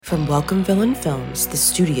From Welcome Villain Films, the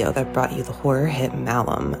studio that brought you the horror hit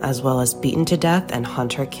Malum, as well as Beaten to Death and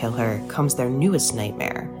Hunter Kill Her, comes their newest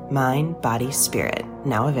nightmare, Mind, Body, Spirit,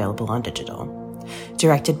 now available on digital.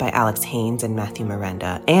 Directed by Alex Haynes and Matthew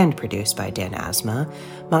Miranda, and produced by Dan Asma,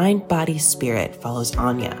 Mind, Body, Spirit follows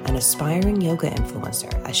Anya, an aspiring yoga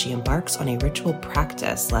influencer, as she embarks on a ritual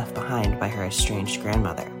practice left behind by her estranged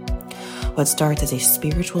grandmother. What starts as a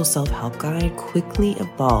spiritual self-help guide quickly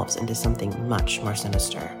evolves into something much more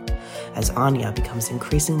sinister. As Anya becomes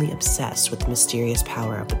increasingly obsessed with the mysterious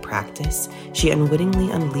power of the practice, she unwittingly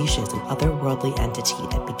unleashes an otherworldly entity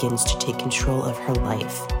that begins to take control of her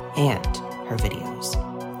life and her videos.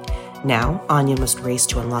 Now, Anya must race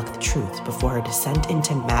to unlock the truth before her descent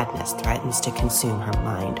into madness threatens to consume her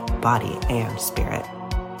mind, body, and spirit.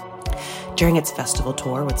 During its festival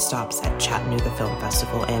tour with stops at Chattanooga Film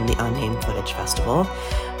Festival and the Unnamed Footage Festival,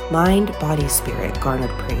 Mind, Body, Spirit garnered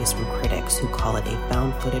praise from critics who call it a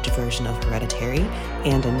found footage version of Hereditary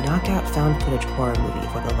and a knockout found footage horror movie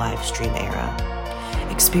for the live stream era.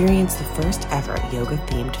 Experience the first ever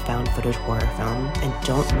yoga-themed found footage horror film, and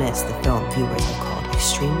don't miss the film viewers have called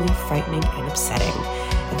extremely frightening and upsetting.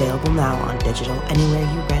 Available now on digital anywhere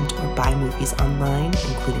you rent or buy movies online,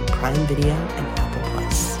 including Prime Video and Apple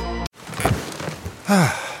Plus.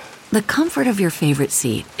 The comfort of your favorite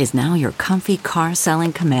seat is now your comfy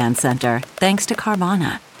car-selling command center, thanks to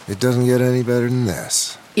Carvana. It doesn't get any better than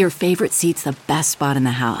this. Your favorite seat's the best spot in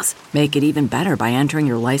the house. Make it even better by entering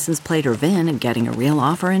your license plate or VIN and getting a real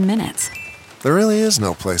offer in minutes. There really is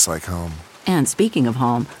no place like home. And speaking of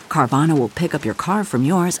home, Carvana will pick up your car from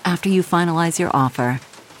yours after you finalize your offer.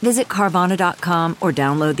 Visit Carvana.com or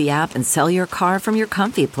download the app and sell your car from your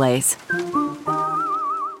comfy place.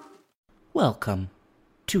 Welcome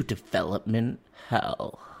to Development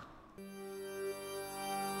Hell.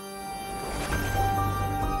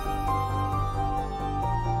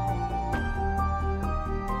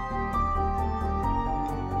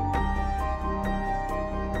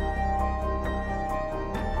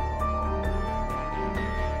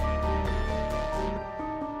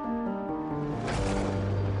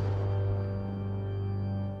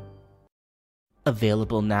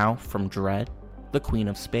 Available now from Dread, the Queen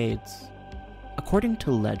of Spades. According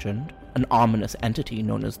to legend, an ominous entity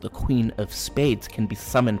known as the Queen of Spades can be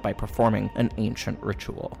summoned by performing an ancient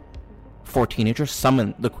ritual. 4 teenagers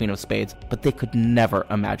summon the Queen of Spades, but they could never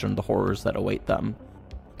imagine the horrors that await them.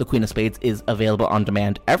 The Queen of Spades is available on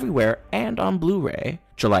demand everywhere and on Blu-ray,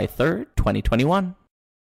 July 3rd, 2021.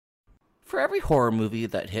 For every horror movie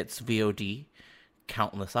that hits VOD,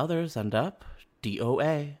 countless others end up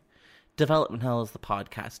DOA. Development Hell is the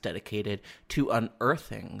podcast dedicated to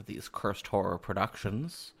unearthing these cursed horror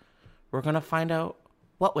productions. We're going to find out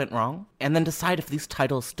what went wrong, and then decide if these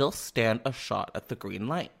titles still stand a shot at the green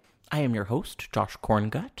light. I am your host, Josh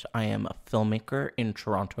Korngut. I am a filmmaker in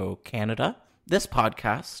Toronto, Canada. This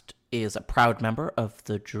podcast is a proud member of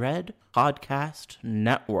the Dread Podcast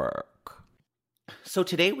Network. So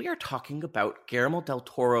today we are talking about Guillermo del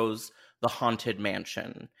Toro's The Haunted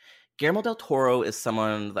Mansion. Guillermo del Toro is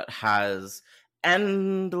someone that has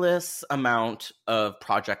endless amount of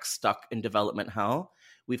projects stuck in development hell.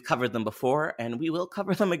 We've covered them before, and we will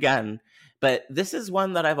cover them again. But this is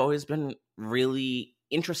one that I've always been really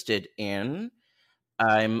interested in.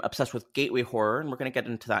 I'm obsessed with gateway horror, and we're going to get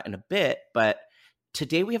into that in a bit. But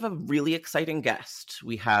today we have a really exciting guest.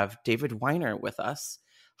 We have David Weiner with us.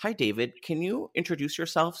 Hi, David. Can you introduce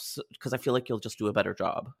yourself? Because I feel like you'll just do a better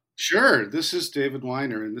job. Sure. This is David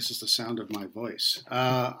Weiner, and this is the sound of my voice.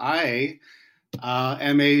 I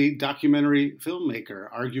am a documentary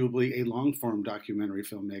filmmaker, arguably a long-form documentary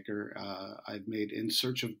filmmaker. I've made In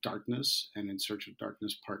Search of Darkness and In Search of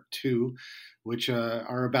Darkness Part 2, which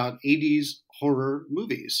are about 80s horror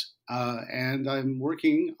movies. And I'm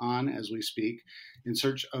working on, as we speak, In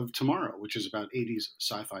Search of Tomorrow, which is about 80s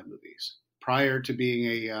sci-fi movies. Prior to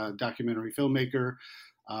being a documentary filmmaker,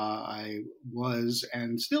 I was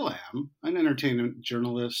and still am an entertainment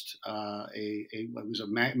journalist. I was a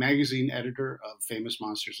magazine editor of Famous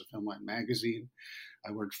Monsters of Film Light magazine.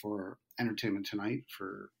 I worked for Entertainment Tonight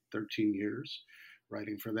for 13 years,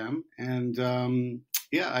 writing for them. And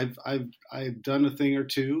I've done a thing or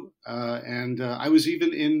two, and I was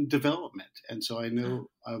even in development. And so I know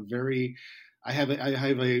I've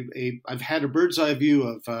had a bird's eye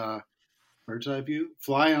view,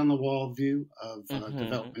 fly on the wall view of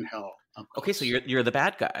development hell. Okay, so you're the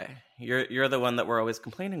bad guy. You're the one that we're always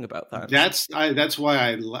complaining about. Then that's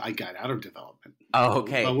why I got out of development. Oh,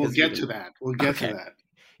 okay. But we'll get to that. To that.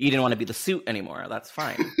 You didn't want to be the suit anymore. That's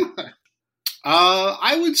fine.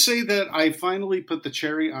 I would say that I finally put the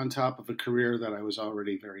cherry on top of a career that I was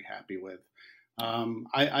already very happy with.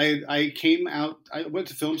 I came out. I went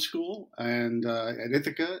to film school and at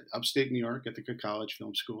Ithaca, upstate New York, Ithaca College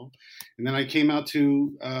Film School, and then I came out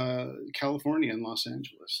to California in Los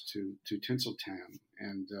Angeles to Tinseltown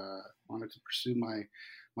and wanted to pursue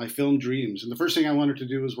my film dreams. And the first thing I wanted to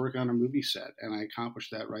do was work on a movie set, and I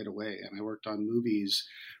accomplished that right away. And I worked on movies,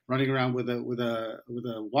 running around with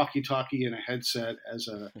a walkie-talkie and a headset as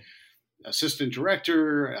a assistant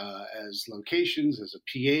director, as locations, as a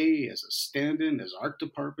PA, as a stand-in, as art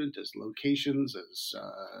department, as locations, as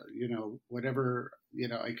whatever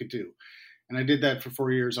I could do. And I did that for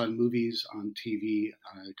 4 years on movies, on TV,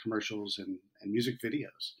 commercials, and music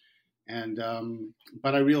videos. And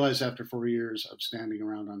but I realized after 4 years of standing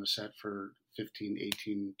around on a set for 15,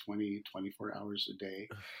 18, 20, 24 hours a day,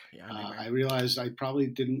 I realized I probably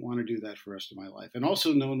didn't want to do that for the rest of my life. And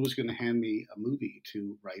also no one was going to hand me a movie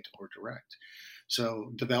to write or direct.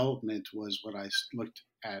 So development was what I looked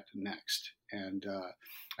at next. And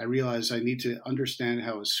I realized I need to understand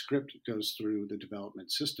how a script goes through the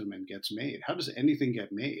development system and gets made. How does anything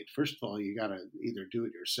get made? First of all, you got to either do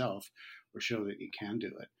it yourself or show that you can do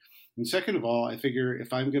it. And second of all, I figure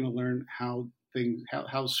if I'm going to learn how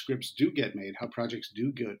scripts do get made, how projects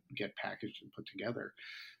do get packaged and put together,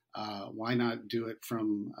 why not do it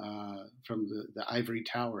from the ivory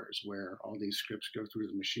towers where all these scripts go through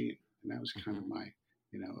the machine? And that was kind of my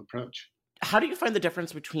approach. How do you find the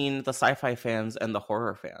difference between the sci-fi fans and the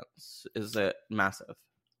horror fans? Is it massive?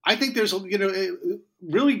 I think there's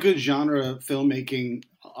really good genre filmmaking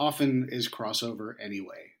often is crossover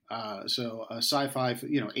anyway. So sci-fi,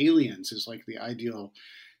 Aliens is like the ideal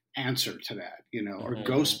answer to that, or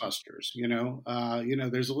Ghostbusters,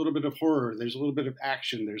 there's a little bit of horror, there's a little bit of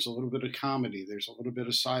action, there's a little bit of comedy, there's a little bit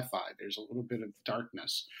of sci-fi, there's a little bit of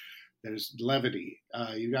darkness, there's levity,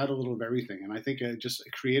 you got a little of everything. And I think just a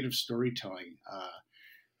creative storytelling,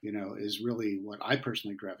 is really what I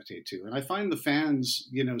personally gravitate to. And I find the fans,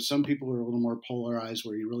 some people are a little more polarized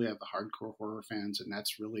where you really have the hardcore horror fans and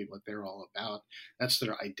that's really what they're all about. That's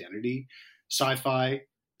their identity. Sci-fi,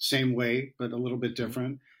 same way, but a little bit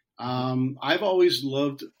different. I've always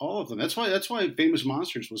loved all of them. That's why Famous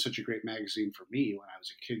Monsters was such a great magazine for me when I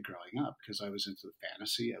was a kid growing up, because I was into the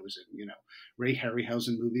fantasy. I was in, Ray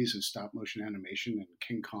Harryhausen movies and stop motion animation and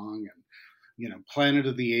King Kong and, Planet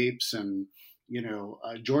of the Apes and,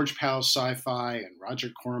 George Powell's sci-fi and Roger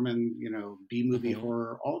Corman, B-movie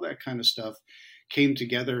horror, all that kind of stuff came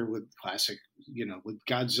together with classic, with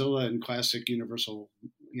Godzilla and classic Universal,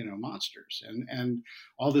 monsters. And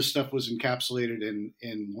all this stuff was encapsulated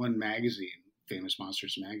in one magazine, Famous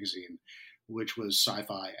Monsters magazine, which was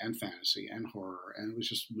sci-fi and fantasy and horror. And it was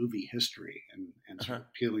just movie history and sort of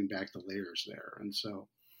peeling back the layers there. And so,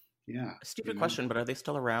 yeah. Stupid question, but are they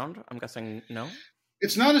still around? I'm guessing no?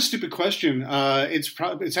 It's not a stupid question.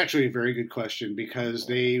 It's actually a very good question, because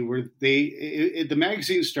the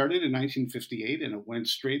magazine started in 1958 and it went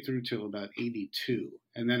straight through till about 82,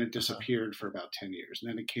 and then it disappeared for about 10 years, and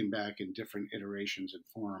then it came back in different iterations and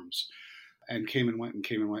forms, and came and went, and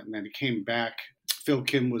then it came back. Phil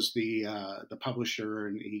Kim was the publisher,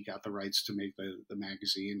 and he got the rights to make the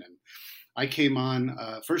magazine, and I came on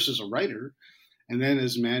first as a writer, and then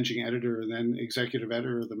as managing editor, and then executive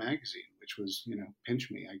editor of the magazine, which was,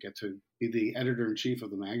 pinch me. I get to be the editor-in-chief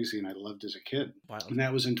of the magazine I loved as a kid. Wow. And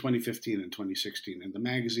that was in 2015 and 2016. And the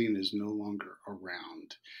magazine is no longer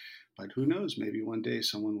around. But who knows? Maybe one day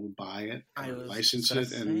someone will buy it, license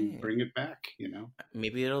it, and bring it back,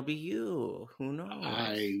 Maybe it'll be you. Who knows?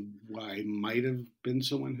 I might have been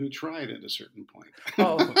someone who tried at a certain point.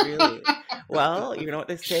 Oh, really? Well, you know what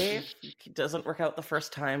they say? If it doesn't work out the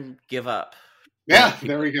first time, give up. Yeah,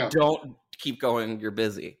 there we go. Don't keep going. You're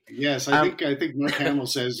busy. Yes, I think Mark Hamill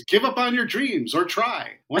says, give up on your dreams or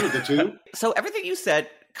try. One of the two. So everything you said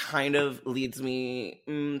kind of leads me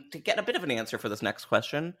to get a bit of an answer for this next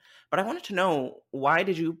question. But I wanted to know, why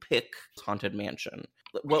did you pick Haunted Mansion?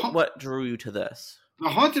 What drew you to this? The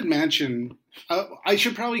Haunted Mansion, I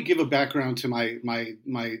should probably give a background to my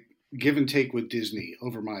give and take with Disney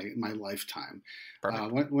over my lifetime.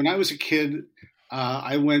 When I was a kid,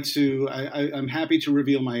 I went to, I'm happy to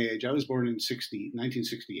reveal my age. I was born in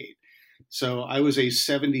 1968. So I was a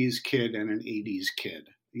 70s kid and an 80s kid.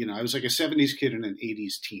 I was like a 70s kid and an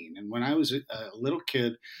 80s teen. And when I was a little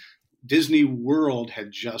kid, Disney World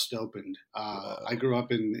had just opened. I grew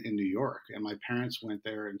up in New York, and my parents went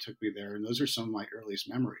there and took me there. And those are some of my earliest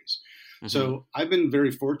memories. Mm-hmm. So I've been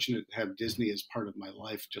very fortunate to have Disney as part of my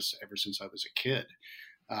life just ever since I was a kid.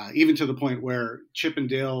 Even to the point where Chip and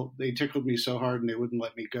Dale, they tickled me so hard and they wouldn't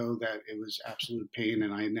let me go that it was absolute pain.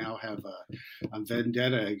 And I now have a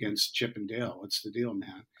vendetta against Chip and Dale. What's the deal,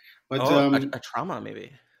 man? But a trauma,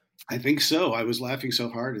 maybe. I think so. I was laughing so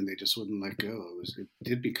hard, and they just wouldn't let go. It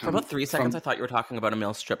did become. For about 3 seconds, I thought you were talking about a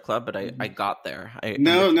male strip club, but I got there.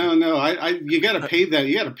 No. You got to pay that.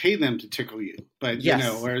 You got to pay them to tickle you. But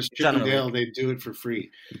yes, whereas Chip and Dale, they do it for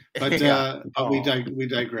free. But but we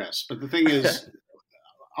digress. But the thing is,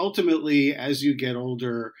 ultimately, as you get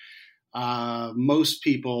older, most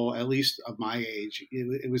people, at least of my age,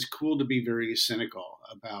 it was cool to be very cynical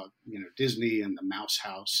about Disney and the Mouse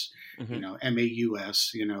House,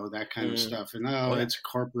 MAUS, that kind of stuff, and it's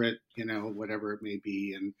corporate, whatever it may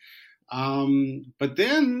be, and but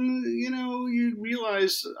then you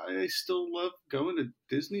realize I still love going to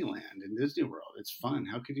Disneyland and Disney World. It's fun.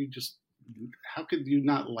 How could you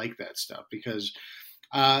not like that stuff? Because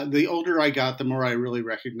the older I got, the more I really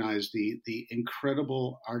recognized the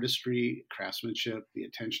incredible artistry, craftsmanship, the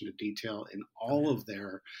attention to detail in all of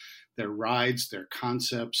their rides, their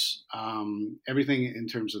concepts, everything in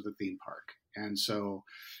terms of the theme park. And so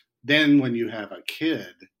then when you have a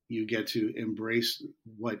kid, you get to embrace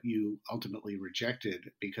what you ultimately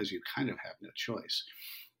rejected because you kind of have no choice.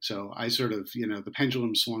 So I sort of, the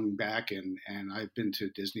pendulum swung back, and I've been to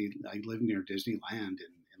Disney. I live near Disneyland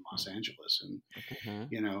in Los Angeles, and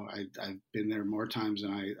I've been there more times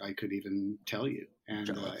than I could even tell you, and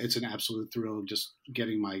it's an absolute thrill just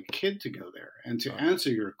getting my kid to go there. And to answer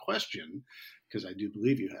your question, because I do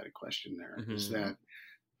believe you had a question there, is that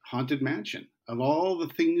Haunted Mansion, of all the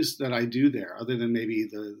things that I do there, other than maybe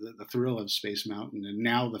the thrill of Space Mountain, and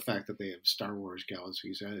now the fact that they have Star Wars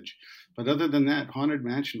Galaxy's Edge, but other than that, Haunted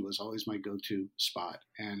Mansion was always my go-to spot,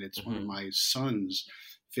 and it's one of my son's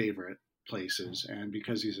favorite places, and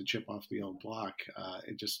because he's a chip off the old block,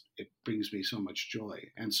 it brings me so much joy.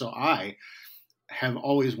 And so I have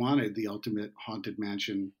always wanted the ultimate Haunted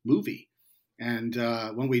Mansion movie. And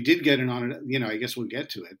when we did get I guess we'll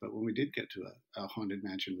get to it, but when we did get to a Haunted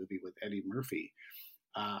Mansion movie with Eddie Murphy,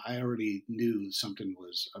 I already knew something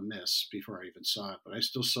was amiss before I even saw it, but I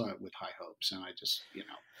still saw it with high hopes, and I just,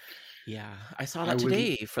 Yeah, I saw that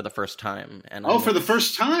today for the first time. And for the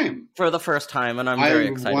first time? For the first time, and I'm very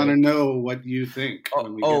excited. I want to know what you think.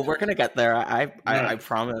 We're going to get there. I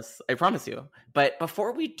promise. I promise you. But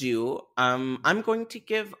before we do, I'm going to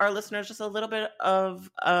give our listeners just a little bit of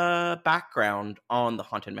background on the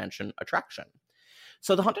Haunted Mansion attraction.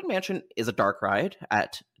 So the Haunted Mansion is a dark ride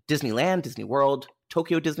at Disneyland, Disney World,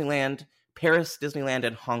 Tokyo Disneyland, Paris Disneyland,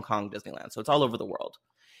 and Hong Kong Disneyland. So it's all over the world.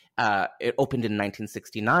 It opened in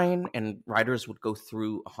 1969, and riders would go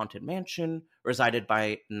through a haunted mansion resided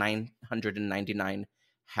by 999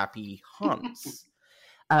 happy haunts.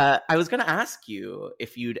 I was going to ask you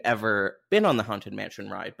if you'd ever been on the Haunted Mansion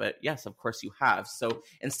ride, but yes, of course you have. So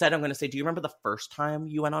instead, I'm going to say, do you remember the first time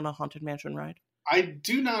you went on a Haunted Mansion ride? I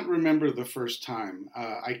do not remember the first time.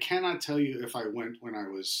 I cannot tell you if I went when I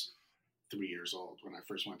was 3 years old, when I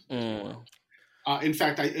first went to Disney World. In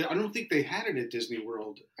fact, I don't think they had it at Disney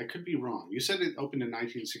World. I could be wrong. You said it opened in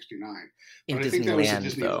 1969. But I think that was at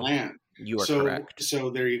Disneyland. You are correct. So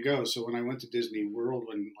there you go. So when I went to Disney World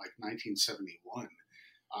in 1971,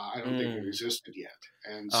 I don't think it existed yet.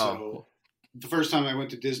 And so the first time I went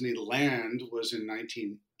to Disneyland was in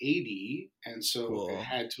 1980. And so it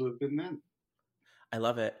had to have been then. I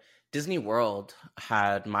love it. Disney World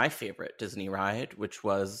had my favorite Disney ride, which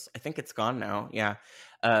was, I think it's gone now. Yeah.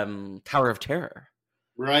 Tower of Terror.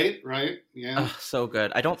 Right. Yeah. So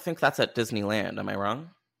good. I don't think that's at Disneyland. Am I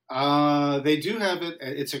wrong? They do have it.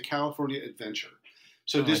 It's a California Adventure.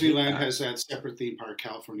 So Disneyland has that separate theme park,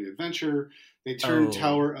 California Adventure. They turned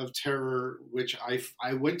Tower of Terror, which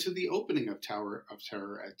I went to the opening of Tower of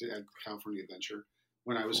Terror at California Adventure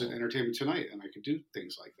when I was at Entertainment Tonight, and I could do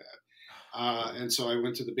things like that. And so I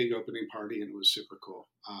went to the big opening party, and it was super cool.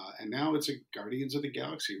 And now it's a Guardians of the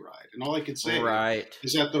Galaxy ride. And all I can say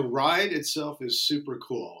is that the ride itself is super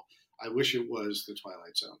cool. I wish it was the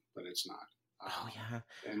Twilight Zone, but it's not.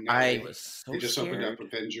 And they just opened up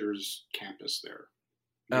Avengers Campus there.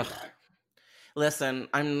 Listen,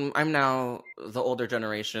 I'm now the older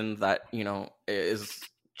generation that, is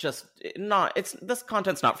just not, this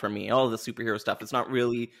content's not for me. All the superhero stuff, it's not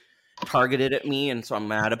really targeted at me, and so I'm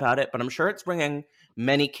mad about it, but I'm sure it's bringing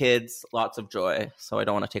many kids lots of joy, so I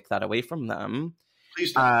don't want to take that away from them.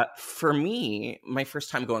 Please don't. For me, my first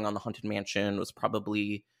time going on the Haunted Mansion was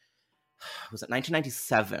probably, was it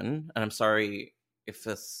 1997? And I'm sorry if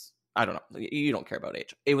this, I don't know, you don't care about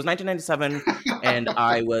age. It was 1997, and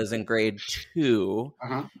I was in grade 2,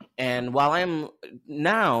 and while I'm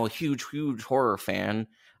now a huge horror fan,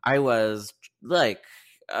 I was like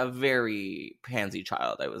a very pansy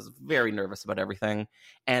child. I was very nervous about everything.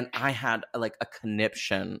 And I had like a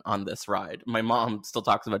conniption on this ride. My mom still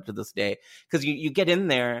talks about it to this day, because you get in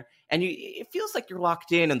there and it feels like you're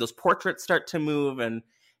locked in, and those portraits start to move, and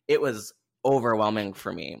it was overwhelming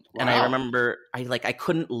for me. Wow. And I remember I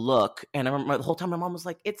couldn't look, and I remember the whole time my mom was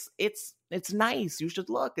like, it's nice, you should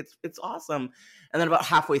look, it's awesome. And then about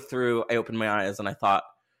halfway through, I opened my eyes and I thought,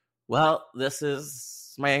 well, this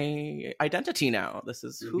is my identity now. This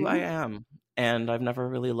is who I am, and I've never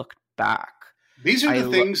really looked back. These are the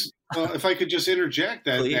things, if I could just interject,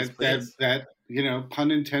 please. that pun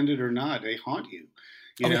intended or not, they haunt you.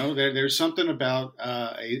 There's something about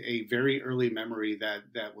a very early memory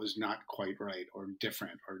that was not quite right, or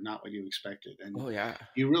different, or not what you expected. And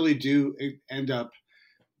you really do end up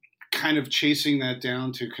kind of chasing that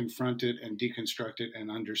down to confront it and deconstruct it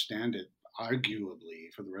and understand it,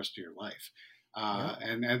 arguably, for the rest of your life.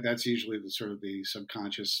 And that's usually the sort of the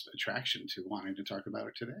subconscious attraction to wanting to talk about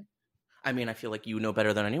it today. I mean, I feel like you know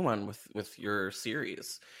better than anyone with your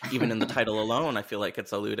series. Even in the title alone, I feel like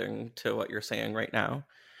it's alluding to what you're saying right now.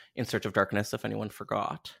 In Search of Darkness, if anyone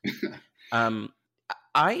forgot.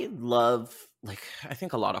 I love, I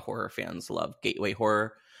think a lot of horror fans love gateway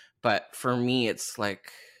horror. But for me, it's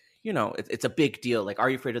like, it's a big deal. Like, Are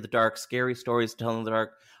You Afraid of the Dark? Scary Stories to Tell in the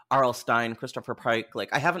Dark. R.L. Stein, Christopher Pike.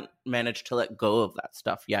 I haven't managed to let go of that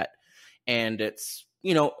stuff yet. And it's,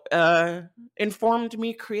 informed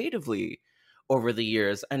me creatively over the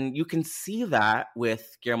years. And you can see that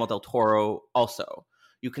with Guillermo del Toro also.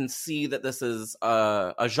 You can see that this is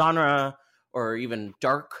a genre or even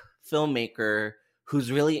dark filmmaker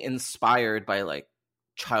who's really inspired by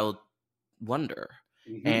child wonder.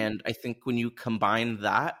 Mm-hmm. And I think when you combine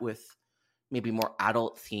that with maybe more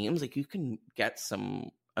adult themes, you can get some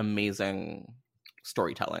amazing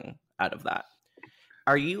storytelling out of that.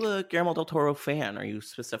 Are you a Guillermo del Toro fan? Are you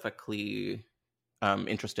specifically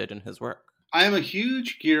interested in his work? I am a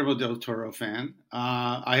huge Guillermo del Toro fan.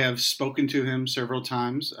 I have spoken to him several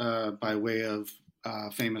times by way of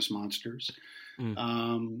Famous Monsters.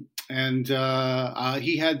 And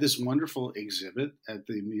he had this wonderful exhibit at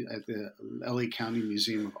the LA County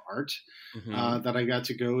Museum of Art that I got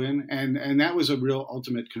to go in, and that was a real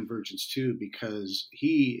ultimate convergence too, because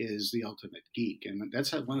he is the ultimate geek, and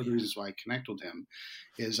that's one of the reasons why I connect with him.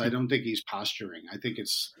 Is I don't think he's posturing. I think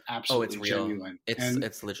it's absolutely it's real. Genuine.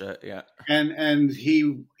 It's legit, yeah. And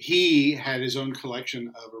he had his own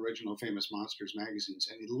collection of original Famous Monsters magazines,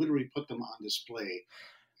 and he literally put them on display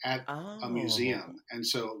at a museum. And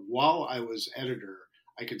so while I was editor,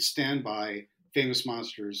 I could stand by Famous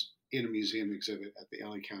Monsters in a museum exhibit at the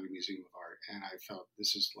LA County Museum of Art, and I felt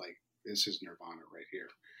this is Nirvana right here.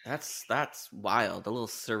 That's wild, a little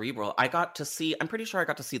cerebral. I'm pretty sure I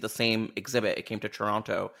got to see the same exhibit. It came to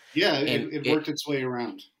Toronto. Yeah, it worked its way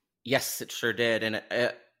around. Yes, it sure did. And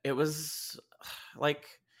it was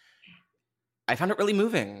I found it really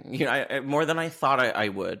moving, more than I thought I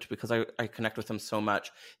would, because I connect with him so much.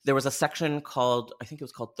 There was a section I think it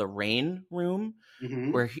was called the Rain Room,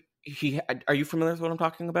 where he are you familiar with what I'm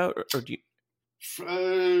talking about? Or do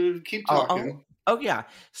you... keep talking. Oh, yeah.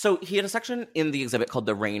 So he had a section in the exhibit called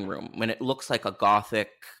the Rain Room, when it looks like a Gothic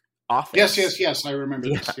office. Yes. I remember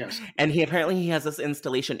this. Yes. And he has this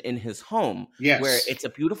installation in his home, where it's a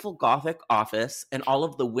beautiful Gothic office, and all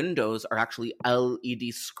of the windows are actually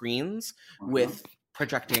LED screens with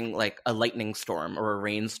projecting a lightning storm or a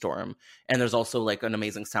rainstorm. And there's also an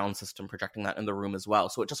amazing sound system projecting that in the room as well.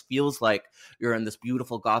 So it just feels like you're in this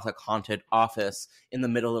beautiful Gothic haunted office in the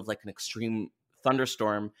middle of an extreme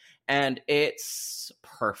thunderstorm, and it's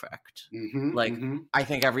perfect. I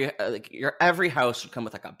think every house should come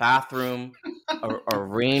with a bathroom, a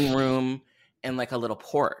rain room, and a little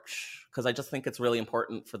porch, because I just think it's really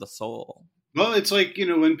important for the soul. Well, it's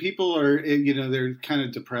when people are, they're kind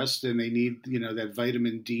of depressed and they need, that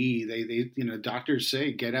vitamin D, they doctors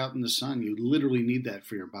say, get out in the sun. You literally need that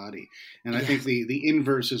for your body. And I think the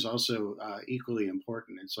inverse is also equally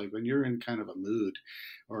important. It's when you're in kind of a mood,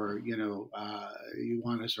 or, you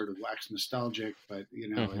want to sort of wax nostalgic, but,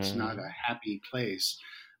 it's not a happy place.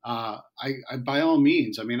 I by all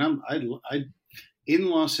means, I mean, in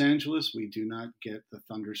Los Angeles, we do not get the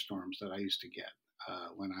thunderstorms that I used to get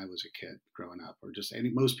when I was a kid growing up, or just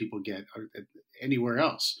most people get anywhere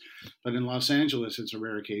else. But in Los Angeles, it's a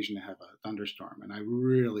rare occasion to have a thunderstorm, and I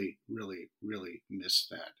really, really, really miss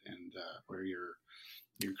that, and where your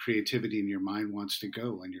creativity and your mind wants to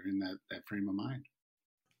go when you're in that frame of mind.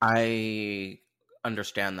 I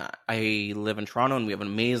understand that. I live in Toronto, and we have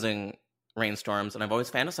amazing rainstorms, and I've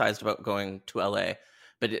always fantasized about going to LA,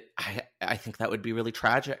 but I think that would be really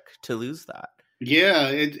tragic to lose that. Yeah,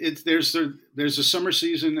 it's there's a summer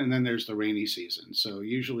season and then there's the rainy season. So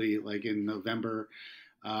usually, like in November,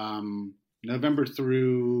 November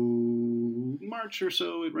through March or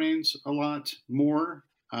so, it rains a lot more.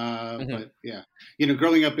 Hmm. But yeah,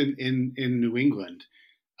 growing up in New England,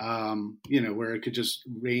 where it could just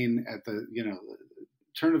rain at the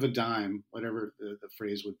turn of a dime, whatever the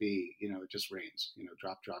phrase would be, it just rains,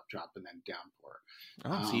 drop, drop, drop, and then downpour.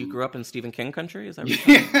 Oh, so you Um, grew up in Stephen King country? Is that what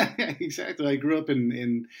you're saying? yeah, exactly. I grew up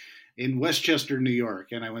in Westchester, New York,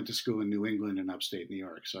 and I went to school in New England and upstate New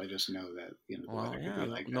York. So I just know that the Well, weather could yeah, be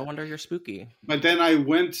no, like no that. wonder you're spooky. But then I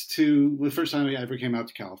went to the first time I ever came out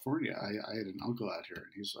to California. I had an uncle out here,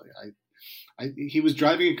 and he's like, he was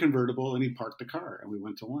driving a convertible, and he parked the car, and we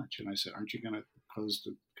went to lunch. And I said, "Aren't you going to close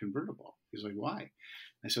the convertible?" He's like, "Why?"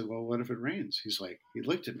 I said, "Well, what if it rains?" He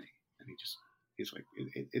looked at me, and he's like,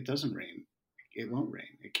 "It doesn't rain. It won't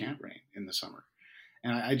rain. It can't rain in the summer."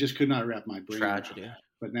 And I just could not wrap my brain around Tragedy. that.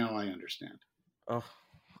 But now I understand. Oh,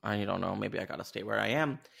 I don't know. Maybe I gotta stay where I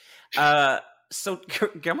am. Uh, so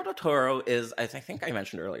Guillermo del Toro is, as I think I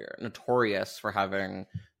mentioned earlier, notorious for having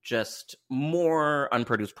just more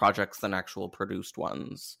unproduced projects than actual produced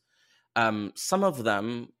ones. Some of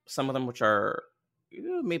them which are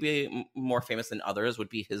maybe more famous than others would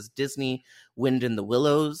be his Disney Wind in the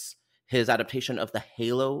Willows, his adaptation of the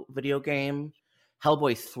Halo video game,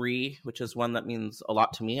 Hellboy 3, which is one that means a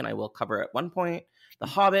lot to me and I will cover at one point, The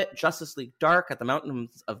Hobbit, Justice League Dark, At the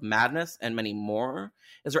Mountains of Madness, and many more.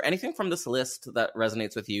 Is there anything from this list that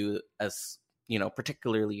resonates with you as,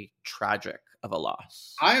 particularly tragic of a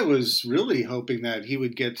loss? I was really hoping that he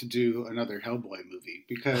would get to do another Hellboy movie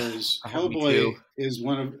because Oh, me too. Hellboy is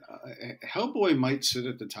one of Hellboy might sit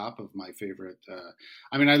at the top of my favorite.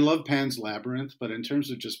 I mean, I love Pan's Labyrinth, but in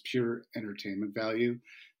terms of just pure entertainment value,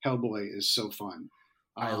 Hellboy is so fun.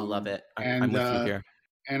 I love it. I'm And with you here.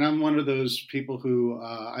 and I'm one of those people who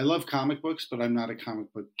I love comic books, but I'm not a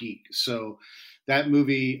comic book geek. So that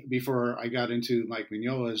movie, before I got into Mike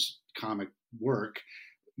Mignola's comic work,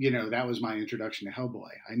 that was my introduction to Hellboy.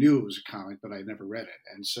 I knew it was a comic, but I never read it,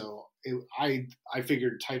 and so I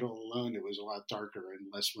figured title alone it was a lot darker and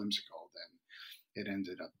less whimsical than it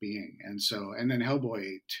ended up being. And then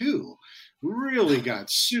Hellboy 2 really got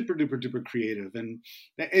super duper duper creative, and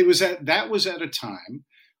that was at a time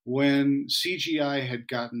when CGI had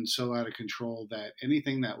gotten so out of control that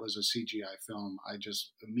anything that was a CGI film, I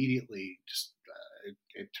just immediately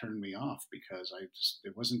it turned me off because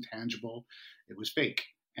it wasn't tangible, it was fake.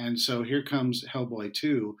 And so here comes Hellboy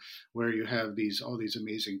 2, where you have all these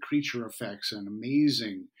amazing creature effects and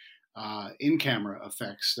amazing in-camera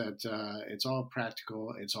effects that it's all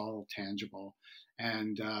practical, it's all tangible.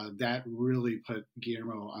 And that really put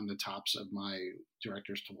Guillermo on the tops of my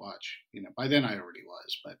directors to watch. By then I already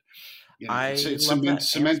was, but it love that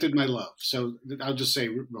cemented my love. So I'll just say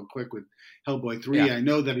real quick with Hellboy 3, Yeah. I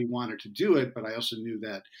know that he wanted to do it, but I also knew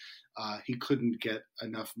that he couldn't get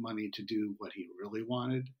enough money to do what he really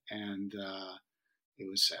wanted, and it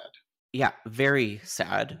was sad. Yeah, very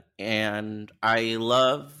sad. And I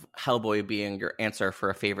love Hellboy being your answer for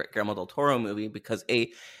a favorite Guillermo del Toro movie because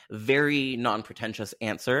A, very non-pretentious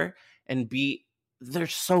answer, and B, they're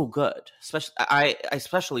so good. I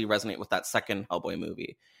especially resonate with that second Hellboy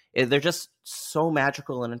movie. They're just so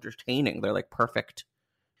magical and entertaining. They're like perfect.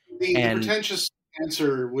 The And pretentious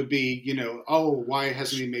answer would be, oh, why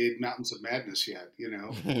hasn't he made Mountains of Madness yet?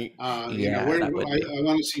 yeah, Where that would be. I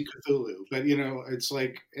want to see Cthulhu, but it's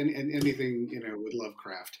like anything, with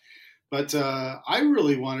Lovecraft. But I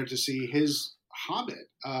really wanted to see his Hobbit.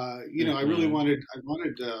 I really Mhm. I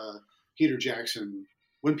wanted Peter Jackson.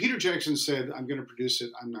 When Peter Jackson said, "I'm going to produce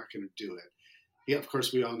it, I'm not going to do it." Yeah, of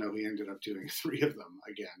course, we all know he ended up doing 3 of them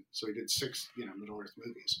again. So he did 6, Middle Earth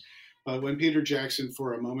movies. But when Peter Jackson,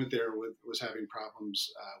 for a moment there, was having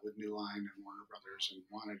problems with New Line and Warner Brothers and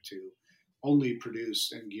wanted to only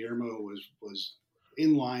produce, and Guillermo was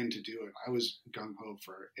in line to do it, I was gung ho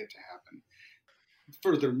for it to happen.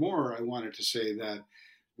 Furthermore, I wanted to say that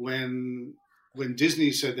when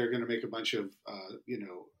Disney said they're going to make a bunch of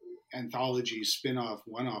anthology spin-off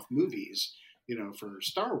one-off movies, for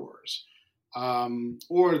Star Wars,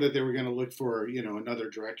 or that they were going to look for another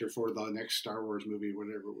director for the next Star Wars movie,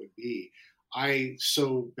 whatever it would be. I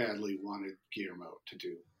so badly wanted Guillermo to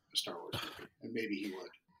do a Star Wars movie, and maybe he would.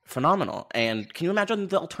 Phenomenal. And can you imagine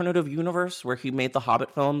the alternative universe where he made the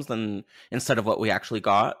Hobbit films instead of what we actually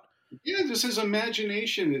got? Yeah, just his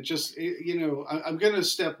imagination. I'm going to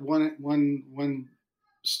step one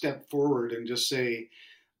step forward and just say,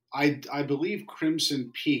 I believe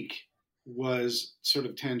Crimson Peak was sort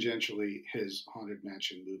of tangentially his Haunted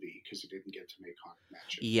Mansion movie because he didn't get to make Haunted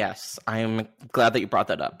Mansion. Yes, I'm glad that you brought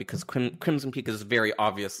that up because Crimson Peak is very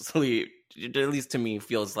obviously, at least to me,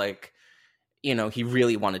 feels like, you know, he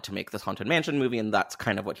really wanted to make this Haunted Mansion movie, and that's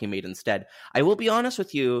kind of what he made instead. I will be honest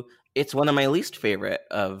with you, it's one of my least favorite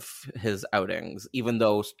of his outings, even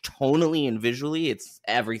though tonally and visually it's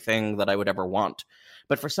everything that I would ever want.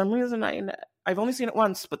 But for some reason, I've only seen it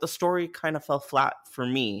once, but the story kind of fell flat for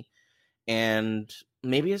me. And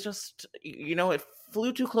maybe it's just, you know, it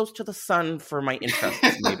flew too close to the sun for my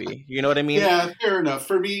interests, maybe. You know what I mean? Yeah, fair enough.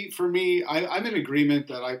 For me, I'm in agreement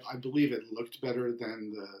that I believe it looked better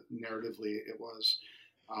than the narratively it was.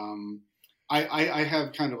 I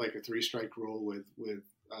have kind of like a 3-strike rule with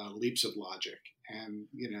leaps of logic. And,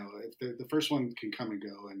 you know, if the first one can come and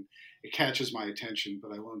go and it catches my attention,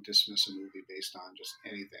 but I won't dismiss a movie based on just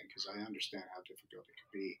anything because I understand how difficult it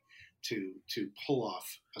can be to pull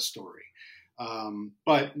off a story.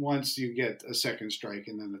 But once you get a second strike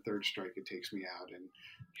and then the third strike, it takes me out. And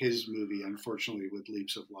his movie, unfortunately, with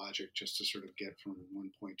leaps of logic, just to sort of get from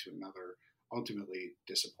one point to another, ultimately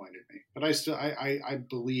disappointed me. But I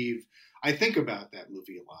believe, I think about that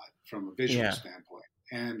movie a lot from a visual standpoint.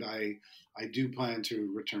 And I do plan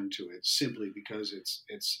to return to it simply because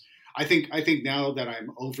it's. I think now that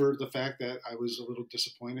I'm over the fact that I was a little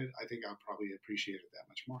disappointed, I think I'll probably appreciate it that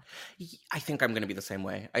much more. I think I'm going to be the same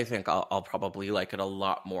way. I think I'll probably like it a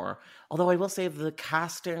lot more. Although I will say the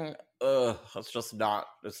casting, it's just not.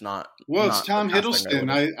 It's not. Well, not it's Tom Hiddleston.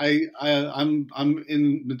 I'm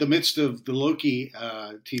in the midst of the Loki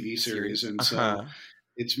TV series, and so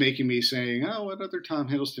it's making me saying, "Oh, what other Tom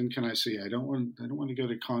Hiddleston can I see? I don't want to go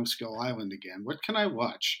to Kong Skull Island again. What can I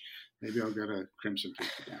watch?" Maybe I'll go to Crimson Peak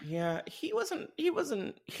again. Yeah, he wasn't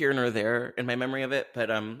here nor there in my memory of it, but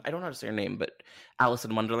I don't know how to say her name, but Alice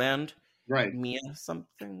in Wonderland. Right. Mia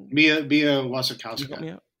something. Mia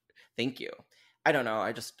Wasikowska. Thank you. I don't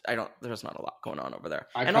know. There's not a lot going on over there.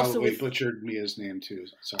 I probably butchered Mia's name too.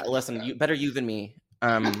 Sorry. Listen, better you than me.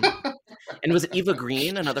 And was it Eva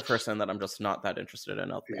Green, another person that I'm just not that interested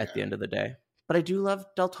in at the end of the day? But I do love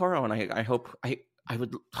Del Toro, and I hope I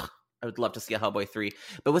would love to see a Hellboy 3.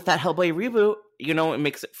 But with that Hellboy reboot, you know, it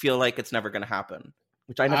makes it feel like it's never going to happen,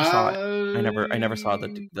 which I never saw it. I never saw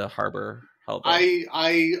the Harbor Hellboy.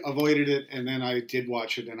 I avoided it, and then I did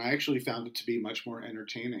watch it, and I actually found it to be much more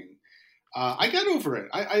entertaining. I got over it.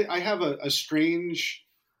 I have a strange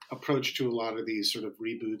approach to a lot of these sort of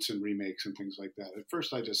reboots and remakes and things like that. At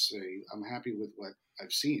first, I just say, I'm happy with what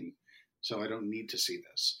I've seen, so I don't need to see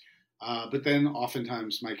this. But then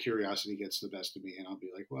oftentimes my curiosity gets the best of me, and I'll be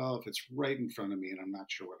like, well, if it's right in front of me and I'm not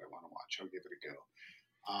sure what I want to watch, I'll give it a go.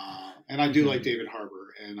 And I do like David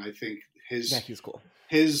Harbour, and I think he's cool.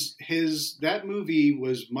 That movie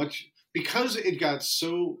was much, because it got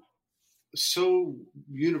so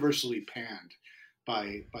universally panned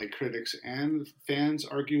by critics and fans,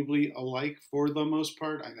 arguably alike for the most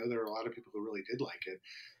part. I know there are a lot of people who really did like it.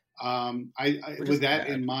 With that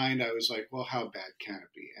in mind, I was like, well, how bad can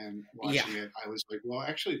it be? And watching it, I was like, well,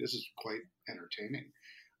 actually, this is quite entertaining.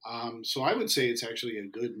 So I would say it's actually a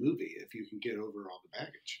good movie if you can get over all the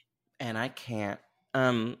baggage. And I can't.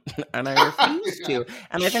 And I refuse to.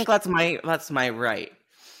 And I think that's my right.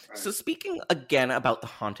 So speaking again about the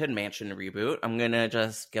Haunted Mansion reboot, I'm going to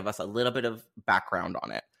just give us a little bit of background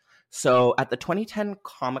on it. So at the 2010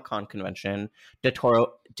 Comic-Con convention, Del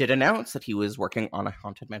Toro did announce that he was working on a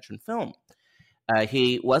Haunted Mansion film.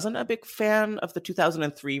 He wasn't a big fan of the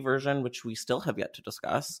 2003 version, which we still have yet to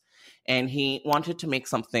discuss, and he wanted to make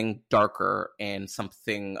something darker and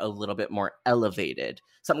something a little bit more elevated,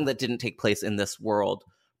 something that didn't take place in this world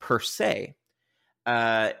per se.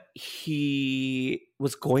 He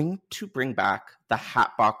was going to bring back the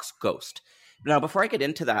Hatbox Ghost. Now, before I get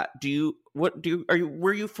into that,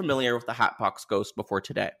 were you familiar with the Hatbox Ghost before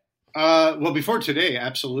today? Well, before today,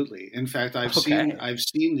 absolutely. In fact, I've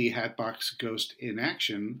seen the Hatbox Ghost in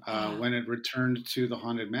action when it returned to the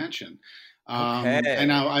Haunted Mansion. And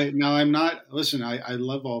now I'm not. Listen, I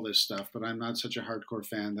love all this stuff, but I'm not such a hardcore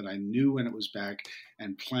fan that I knew when it was back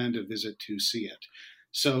and planned to visit to see it.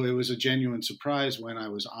 So it was a genuine surprise when I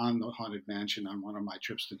was on the Haunted Mansion on one of my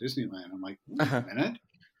trips to Disneyland. I'm like, wait a minute.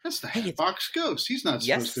 That's the Hatbox Ghost. He's not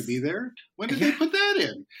supposed to be there. When did they put that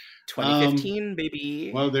in? 2015,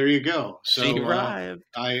 baby. Well, there you go. So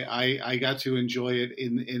I got to enjoy it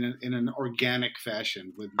in an organic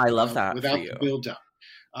fashion. I love that without the build up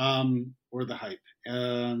or the hype.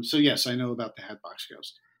 So yes, I know about the Hatbox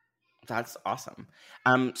Ghost. That's awesome.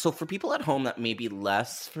 So for people at home that may be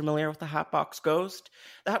less familiar with the Hatbox Ghost,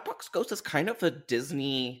 the Hatbox Ghost is kind of a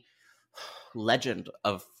Disney legend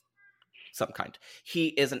of some kind. He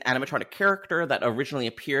is an animatronic character that originally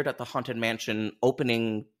appeared at the Haunted Mansion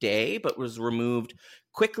opening day, but was removed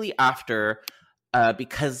quickly after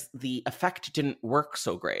because the effect didn't work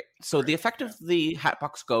so great. So the effect of the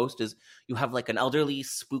Hatbox Ghost is you have like an elderly,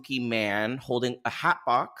 spooky man holding a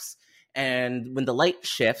hatbox, and when the light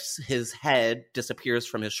shifts, his head disappears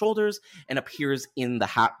from his shoulders and appears in the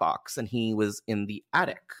hatbox, and he was in the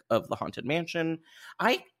attic of the Haunted Mansion.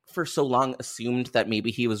 I, for so long, assumed that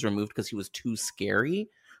maybe he was removed because he was too scary,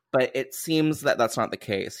 but it seems that that's not the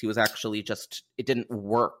case. He was actually just, it didn't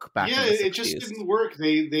work back in the 60s. It just didn't work.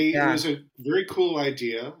 It was a very cool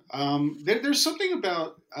idea. There's something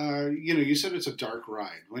about, you said it's a dark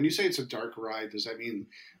ride. When you say it's a dark ride, does that mean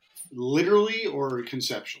literally or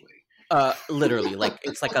conceptually? Literally, like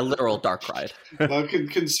it's like a literal dark ride. Well,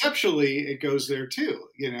 conceptually, it goes there too.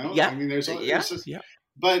 Yeah. I mean, there's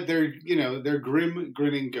but they're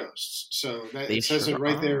grinning ghosts. So it says it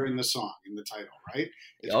right there in the song, in the title, right?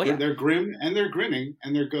 They're grim and they're grinning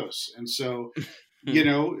and they're ghosts. And so,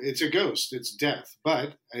 it's a ghost, it's death,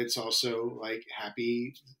 but it's also like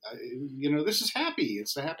happy. This is happy.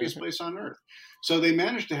 It's the happiest place on earth. So they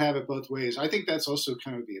managed to have it both ways. I think that's also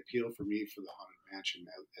kind of the appeal for me for the Haunted Mansion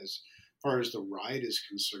as far as the ride is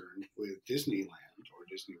concerned with Disneyland or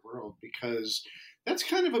Disney World, because that's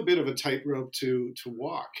kind of a bit of a tightrope to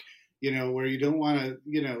walk, where you don't want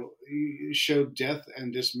to, show death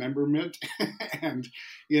and dismemberment and,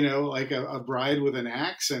 like a bride with an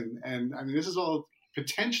axe. And I mean, this is all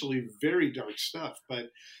potentially very dark stuff,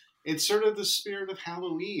 but it's sort of the spirit of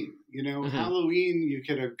Halloween. Halloween, you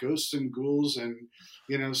could have ghosts and ghouls and,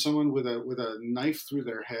 someone with a knife through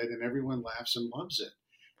their head and everyone laughs and loves it.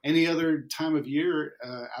 Any other time of year,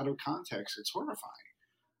 out of context, it's horrifying.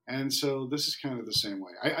 And so this is kind of the same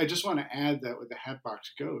way. I just want to add that with the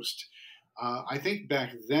Hatbox Ghost, I think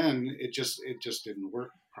back then it just didn't work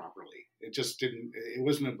properly. It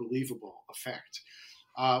wasn't a believable effect.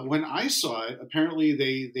 When I saw it, apparently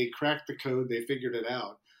they cracked the code, they figured it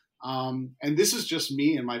out. And this is just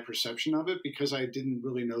me and my perception of it, because I didn't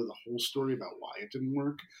really know the whole story about why it didn't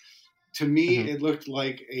work. To me, it looked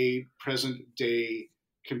like a present day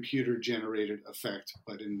computer generated effect,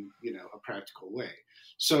 but in, a practical way.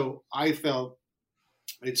 So I felt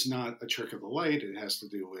it's not a trick of the light. It has to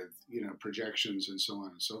do with, projections and so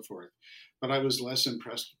on and so forth. But I was less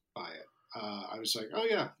impressed by it. I was like, oh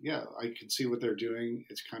yeah, I can see what they're doing.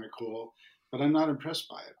 It's kind of cool, but I'm not impressed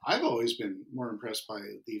by it. I've always been more impressed by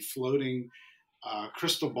the floating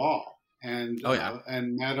crystal ball. And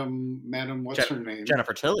and Madam, what's her name?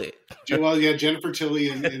 Jennifer Tilly. Well, yeah, Jennifer Tilly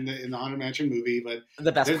in the Haunted Mansion movie, but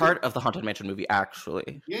the best part of the Haunted Mansion movie,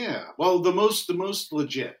 actually. Yeah, well, the most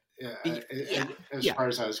legit, as far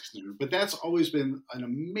as I was concerned. But that's always been an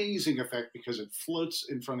amazing effect because it floats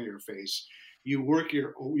in front of your face. You work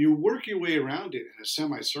your way around it in a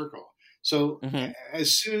semicircle. So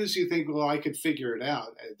as soon as you think, well, I could figure it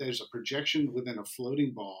out, there's a projection within a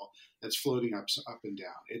floating ball that's floating up and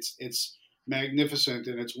down. It's magnificent,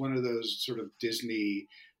 and it's one of those sort of Disney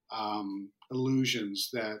illusions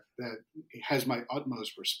that has my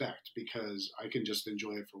utmost respect, because I can just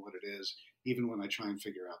enjoy it for what it is, even when I try and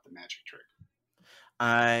figure out the magic trick.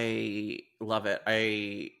 I love it.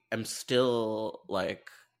 I am still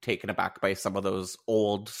taken aback by some of those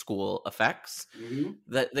old school effects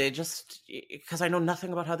that they just, because I know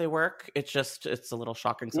nothing about how they work. It's a little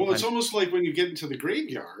shocking sometimes. Well, it's almost like when you get into the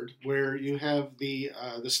graveyard where you have the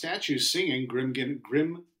statues singing grim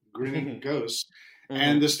grinning ghosts,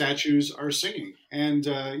 and the statues are singing. And,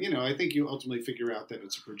 I think you ultimately figure out that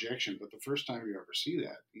it's a projection, but the first time you ever see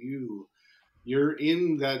that, you're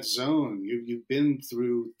in that zone. You've been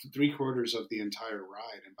through 3/4 of the entire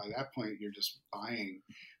ride, and by that point, you're just buying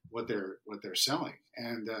what they're selling,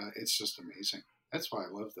 and it's just amazing. That's why I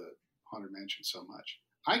love the Haunted Mansion so much.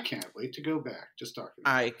 I can't wait to go back. Just talking.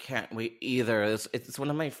 I can't wait either. It's one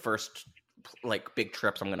of my first big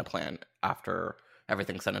trips I'm going to plan after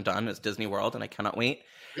everything's said and done is Disney World, and I cannot wait.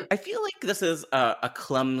 Yep. I feel like this is a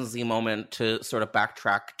clumsy moment to sort of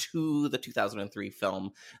backtrack to the 2003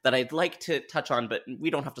 film that I'd like to touch on, but we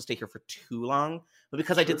don't have to stay here for too long. But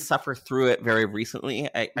because I did suffer through it very recently,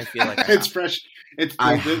 I feel like it's fresh.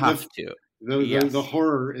 I have to. The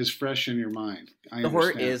horror is fresh in your mind. The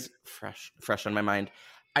horror is fresh in my mind.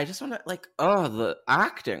 I just want to the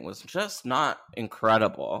acting was just not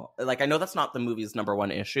incredible. I know that's not the movie's number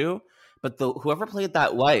one issue, but whoever played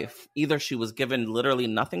that wife, either she was given literally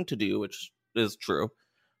nothing to do, which is true,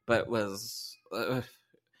 but was,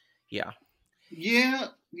 yeah. Yeah,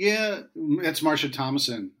 it's Marsha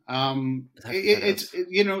Thomason. It's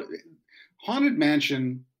Haunted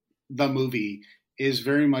Mansion, the movie, is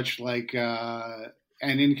very much like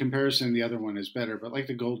and in comparison, the other one is better. But like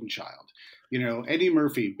The Golden Child, Eddie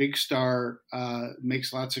Murphy, big star,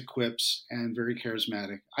 makes lots of quips and very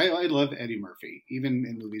charismatic. I love Eddie Murphy, even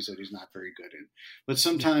in movies that he's not very good in. But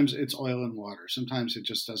sometimes it's oil and water. Sometimes it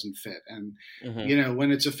just doesn't fit. And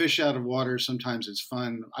when it's a fish out of water, sometimes it's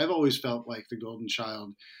fun. I've always felt like The Golden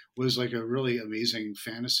Child was like a really amazing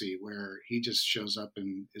fantasy where he just shows up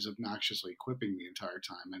and is obnoxiously quipping the entire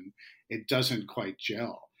time, and it doesn't quite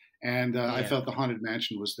gel. And I felt The Haunted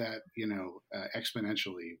Mansion was that,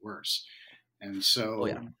 exponentially worse. And so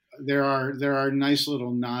there are nice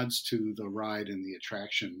little nods to the ride and the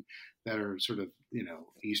attraction that are sort of,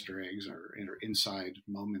 Easter eggs or inside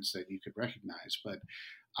moments that you could recognize. But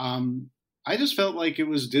I just felt like it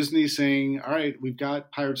was Disney saying, all right, we've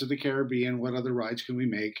got Pirates of the Caribbean. What other rides can we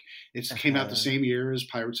make? It came out the same year as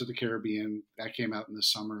Pirates of the Caribbean. That came out in the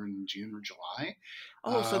summer in June or July.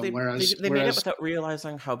 Oh, so they made it without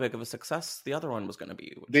realizing how big of a success the other one was going to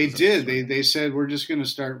be. They did. They said, we're just going to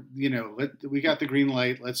start, we got the green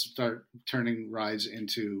light. Let's start turning rides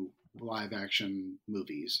into live action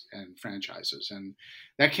movies and franchises. And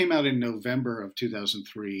that came out in November of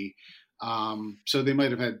 2003. So they might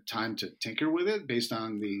have had time to tinker with it based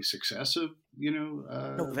on the success of,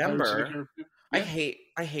 November. I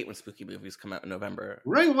hate when spooky movies come out in November.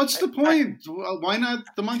 Right. What's the point? Why not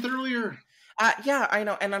the month earlier? Yeah, I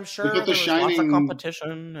know. And I'm sure there was lots of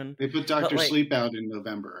competition. And they put Dr. Sleep out in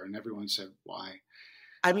November, and everyone said, why?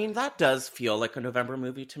 I mean, that does feel like a November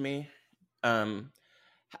movie to me.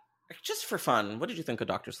 Just for fun, what did you think of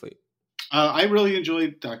Dr. Sleep? I really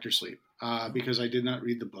enjoyed Dr. Sleep because I did not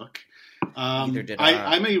read the book. Neither did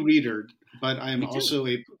I. I'm a reader, but I'm also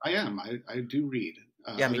I do read.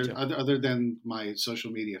 Me too. Other than my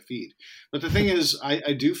social media feed. But the thing is,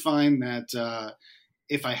 I do find that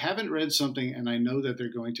if I haven't read something and I know that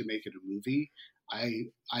they're going to make it a movie,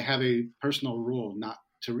 I have a personal rule not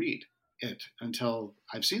to read it until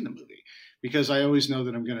I've seen the movie, because I always know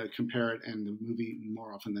that I'm going to compare it, and the movie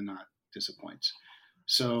more often than not disappoints.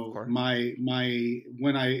 So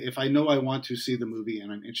if I know I want to see the movie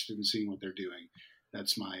and I'm interested in seeing what they're doing,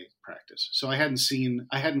 that's my practice. So I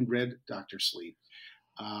hadn't read Dr. Sleep.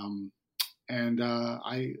 And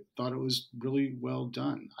I thought it was really well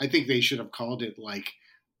done. I think they should have called it like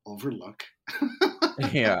Overlook.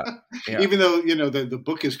 Yeah. Even though, the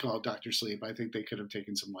book is called Dr. Sleep, I think they could have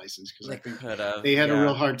taken some license, because I think they had a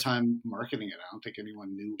real hard time marketing it. I don't think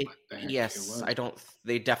anyone knew what the heck it was.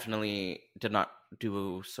 They definitely did not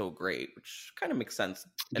do so great, which kind of makes sense.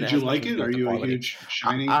 Did you like it? Are you a huge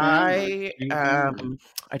Shining fan?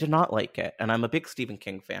 I did not like it, and I'm a big Stephen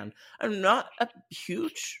King fan. I'm not a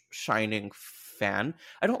huge Shining fan.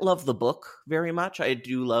 I don't love the book very much. I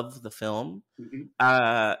do love the film.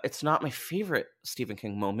 Mm-hmm. It's not my favorite Stephen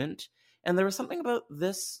King moment, and there was something about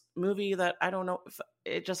this movie that I don't know, if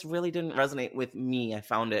it just really didn't resonate with me. I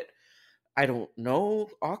found it, I don't know,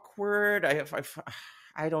 awkward.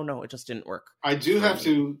 I don't know. It just didn't work. I do have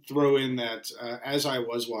to throw in that as I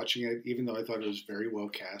was watching it, even though I thought it was very well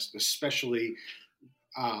cast, especially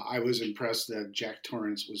I was impressed that Jack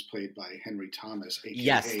Torrance was played by Henry Thomas. AKA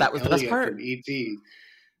yes, that was the best part. From E.T.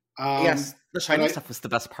 Yes, the Shining stuff was the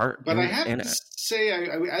best part. But I have to say,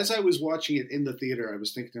 as I was watching it in the theater, I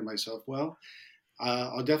was thinking to myself, well,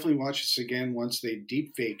 I'll definitely watch this again once they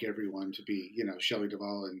deep fake everyone to be, Shelley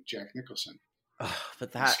Duvall and Jack Nicholson.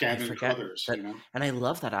 But that I forget. Others, and I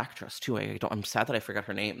love that actress too. I'm sad that I forgot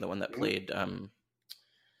her name. The one that played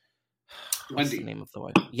what's the name of the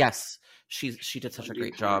wife? Yes, she did such a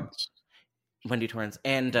great job. Wendy Torrance,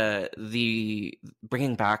 and the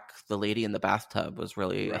bringing back the lady in the bathtub was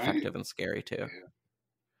really effective and scary too.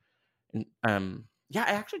 Yeah. And I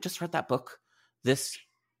actually just read that book this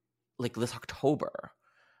October.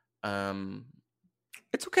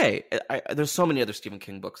 It's okay. There's so many other Stephen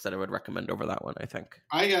King books that I would recommend over that one, I think.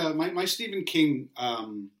 My Stephen King,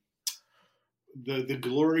 the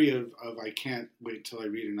glory of I can't wait till I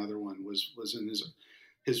read another one was in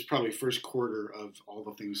his probably first quarter of all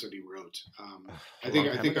the things that he wrote. I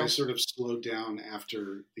think I sort of slowed down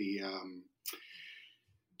after the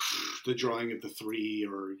drawing of the three,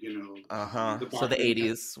 or so the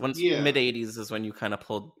 80s. Mid 80s is when you kind of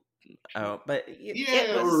pulled. Oh, but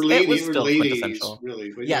it was still late quintessential. 80s,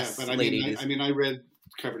 really. But yes, but late 80s. I read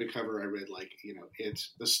cover to cover. I read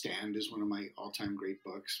The Stand is one of my all-time great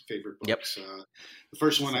favorite books. Yep. The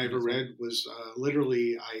first one I ever read was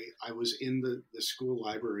literally I was in the school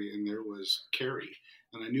library, and there was Carrie,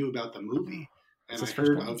 and I knew about the movie, and I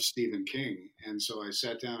heard of Stephen King, and so I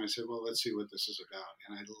sat down. I said, well, let's see what this is about,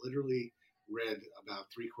 and I literally read about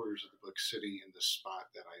 3/4 of the book sitting in the spot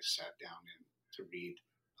that I sat down in to read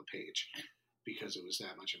a page. because it was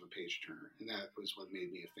that much of a page turner, and that was what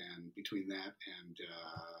made me a fan. Between that and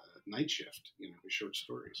Night Shift, his short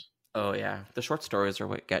stories. Oh yeah, the short stories are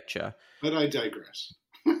what get you. But I digress.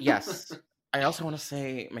 Yes. I also want to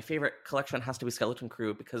say my favorite collection has to be Skeleton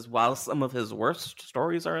Crew, because while some of his worst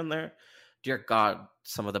stories are in there, dear God,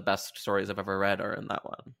 some of the best stories I've ever read are in that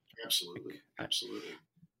one. Absolutely.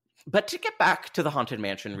 But to get back to the Haunted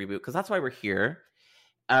Mansion reboot, because that's why we're here.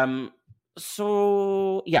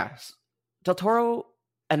 So, yes, Del Toro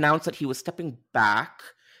announced that he was stepping back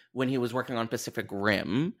when he was working on Pacific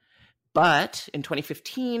Rim. But in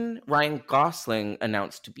 2015, Ryan Gosling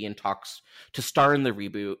announced to be in talks to star in the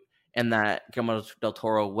reboot, and that Guillermo del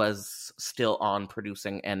Toro was still on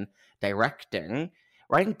producing and directing.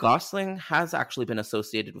 Ryan Gosling has actually been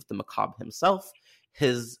associated with the macabre himself.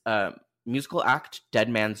 His musical act, Dead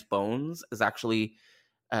Man's Bones, is actually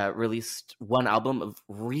released one album of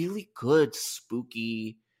really good,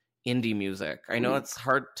 spooky indie music. I know it's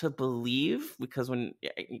hard to believe because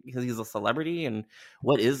he's a celebrity, and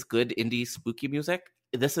what is good indie spooky music?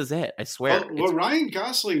 This is it. I swear. Well, Ryan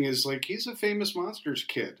Gosling is he's a famous monsters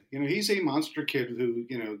kid. He's a monster kid who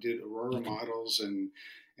did Aurora models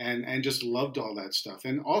and just loved all that stuff.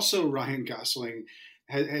 And also Ryan Gosling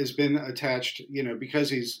has been attached, because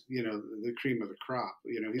he's the cream of the crop.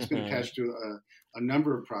 He's been attached to a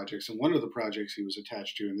number of projects, and one of the projects he was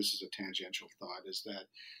attached to, and this is a tangential thought, is that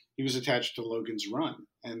he was attached to Logan's Run,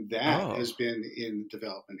 and that has been in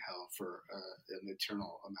development hell for an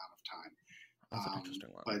eternal amount of time. That's an interesting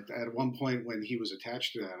one. But at one point when he was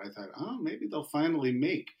attached to that, I thought, maybe they'll finally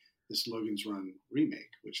make this Logan's Run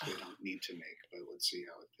remake, which they don't need to make, but let's see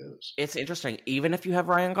how it goes. It's interesting. Even if you have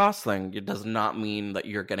Ryan Gosling, it does not mean that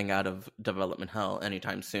you're getting out of development hell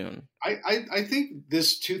anytime soon. I think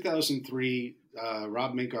this 2003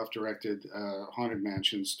 Rob Minkoff directed Haunted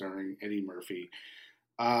Mansion starring Eddie Murphy,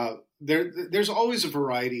 there's always a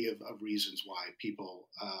variety of reasons why people,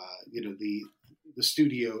 the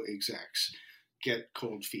studio execs get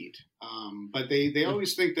cold feet. But they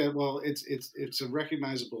always think that, well, it's a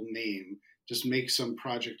recognizable name, just make some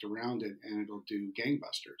project around it and it'll do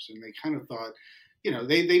gangbusters. And they kind of thought,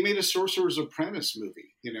 they made a Sorcerer's Apprentice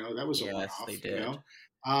movie, that was a one-off, they did.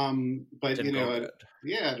 But Didn't go good.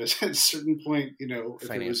 Yeah, at a certain point, if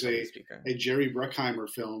it was a Jerry Bruckheimer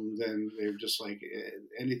film, then they were just like,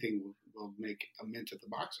 anything will make a mint at the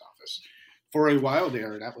box office. For a while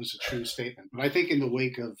there, that was a true statement. But I think in the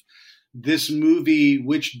wake of this movie,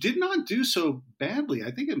 which did not do so badly,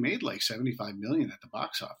 I think it made like $75 million at the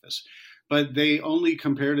box office, but they only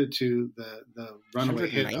compared it to the runaway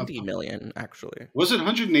hit of $190 million, actually. Was it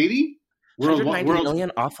 180? $190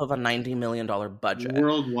 million off of a $90 million budget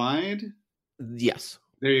worldwide. Yes,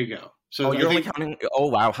 there you go. So you're only counting. Oh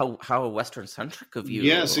wow, how Western centric of you.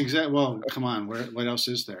 Yes, exactly. Well, come on. What else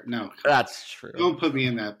is there? No, that's true. Don't put me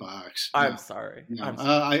in that box. No. I'm sorry. No. I'm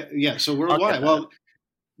sorry. So worldwide. Well,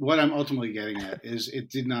 what I'm ultimately getting at is it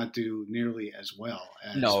did not do nearly as well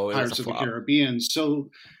as Pirates of the Caribbean. So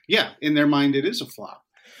yeah, in their mind, it is a flop.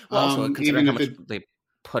 Well, also considering how much they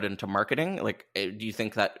put into marketing, do you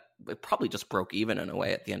think that it probably just broke even in a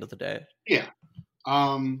way at the end of the day? Yeah.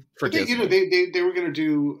 For Disney. They were going to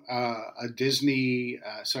do a Disney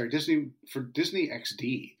for Disney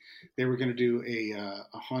XD. They were going to do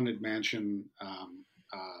a Haunted Mansion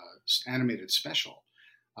animated special.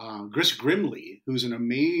 Chris Grimley, who's an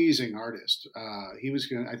amazing artist, I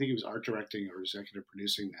think he was art directing or executive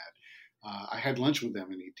producing that. I had lunch with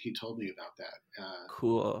them, and he told me about that.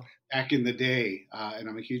 Cool. Back in the day, and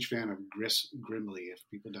I'm a huge fan of Chris Grimley. If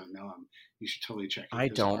people don't know him, you should totally check out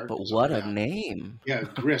his art. But what a name. Yeah,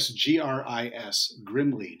 Gris, Gris,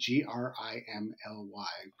 Grimley, Grimly.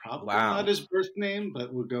 Probably not his birth name,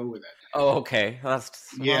 but we'll go with it. Oh, okay. I'm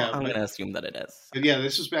going to assume that it is. But yeah,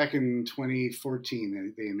 this was back in 2014,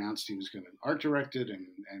 and they announced he was going to art direct it, and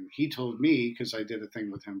he told me, because I did a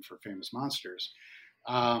thing with him for Famous Monsters.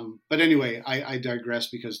 But anyway, I digress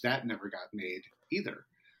because that never got made either.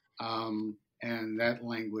 And that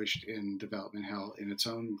languished in development hell in its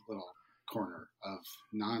own little corner of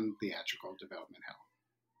non-theatrical development hell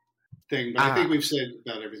thing. But I think we've said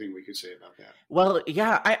about everything we could say about that. Well,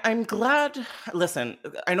 yeah, I'm glad. Listen,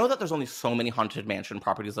 I know that there's only so many Haunted Mansion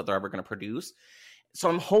properties that they're ever going to produce. So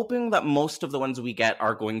I'm hoping that most of the ones we get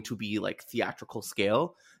are going to be like theatrical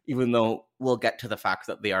scale, even though we'll get to the fact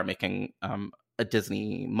that they are making a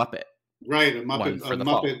Disney Muppet. Right, a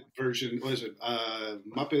Muppet version. What is it?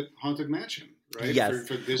 Muppet Haunted Mansion, right? Yes,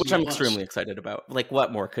 for Disney which I'm Plus. extremely excited about. Like,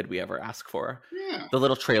 what more could we ever ask for? Yeah. The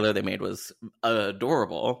little trailer they made was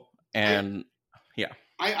adorable, and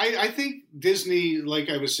I think Disney, like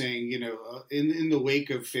I was saying, in the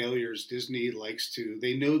wake of failures, Disney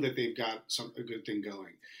they know that they've got a good thing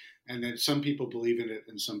going, and that some people believe in it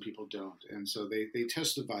and some people don't, and so they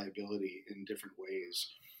test the viability in different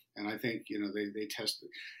ways. And I think they test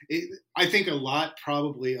it. I think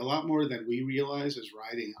probably a lot more than we realize is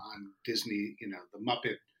riding on Disney. The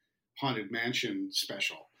Muppet Haunted Mansion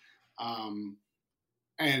special.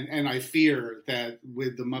 And I fear that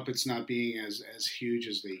with the Muppets not being as huge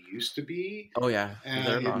as they used to be, oh yeah,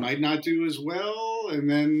 it might not do as well. And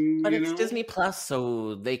then, but it's Disney Plus,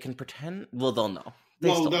 so they can pretend. Well, they'll know.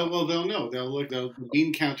 They'll know. They'll look. The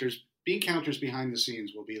bean counters behind the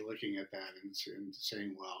scenes will be looking at that and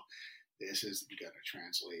saying, "Well, this is going to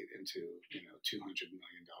translate into $200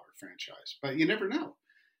 million franchise." But you never know.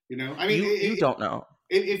 I mean, you don't know.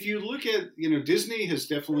 If you look at Disney has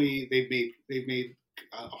definitely they've made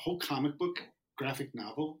a whole comic book graphic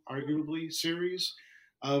novel, arguably, series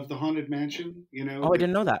of the Haunted Mansion. Oh, I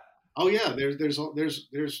didn't know that. Oh yeah, there's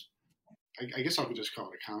I guess I would just call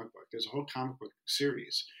it a comic book. There's a whole comic book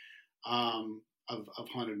series of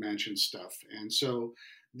Haunted Mansion stuff, and so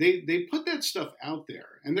they put that stuff out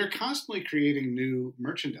there, and they're constantly creating new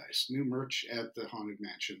merch at the Haunted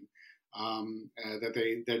Mansion. That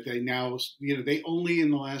they now they only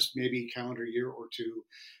in the last maybe calendar year or two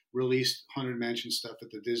released Haunted Mansion stuff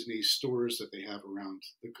at the Disney stores that they have around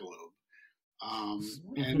the globe.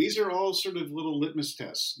 And these are all sort of little litmus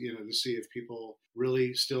tests, to see if people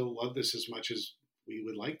really still love this as much as we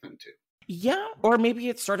would like them to. Yeah, or maybe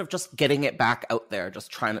it's sort of just getting it back out there,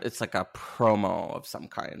 just trying to, it's like a promo of some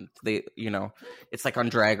kind. It's like on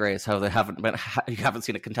Drag Race, how you haven't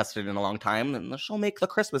seen a contestant in a long time, and she'll make the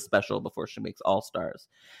Christmas special before she makes All Stars.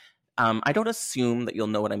 I don't assume that you'll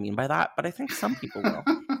know what I mean by that, but I think some people will.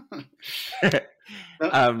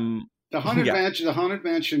 The Haunted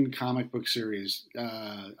Mansion comic book series,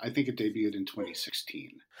 I think it debuted in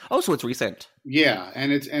 2016. Oh, so it's recent. Yeah,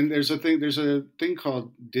 and there's a thing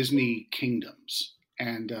called Disney Kingdoms,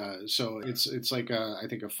 and so it's like I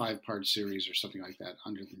think a 5-part series or something like that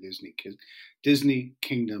under the Disney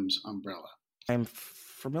Kingdoms umbrella. I'm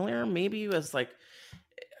familiar, maybe as like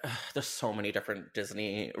there's so many different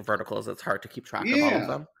Disney verticals; it's hard to keep track of all of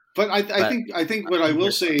them. But I think what I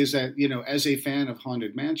will say is that, as a fan of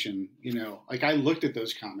Haunted Mansion, like I looked at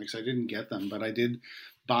those comics, I didn't get them, but I did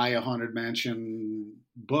buy a Haunted Mansion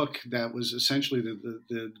book that was essentially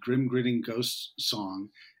the grim gritting ghost song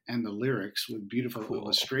and the lyrics with beautiful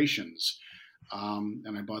illustrations.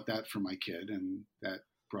 And I bought that for my kid, and that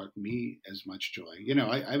brought me as much joy.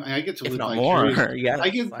 I get to live vicariously. Yes, I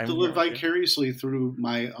get to live vicariously through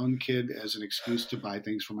my own kid as an excuse to buy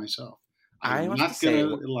things for myself. I'm not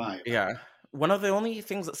going to lie. Yeah. One of the only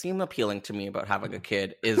things that seem appealing to me about having a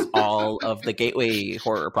kid is all of the gateway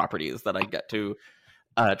horror properties that I get to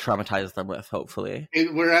traumatize them with, hopefully.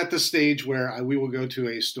 We're at the stage where we will go to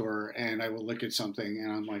a store and I will look at something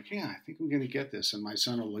and I'm like, yeah, I think I'm going to get this. And my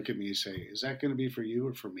son will look at me and say, is that going to be for you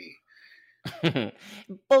or for me?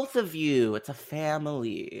 Both of you. It's a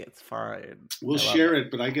family. It's fine. We'll share it,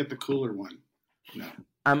 but I get the cooler one. No.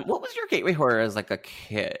 What was your gateway horror as like a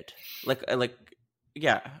kid? Like,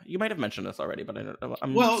 yeah, you might have mentioned this already, but I don't know.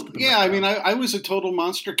 I was a total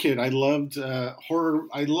monster kid. I loved horror.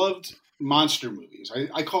 I loved monster movies.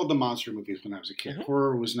 I called them monster movies when I was a kid. Mm-hmm.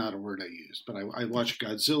 Horror was not a word I used, but I watched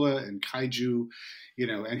Godzilla and kaiju,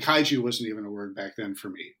 and kaiju wasn't even a word back then for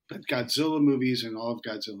me. But Godzilla movies and all of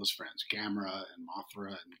Godzilla's friends, Gamera and Mothra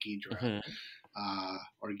and Ghidorah,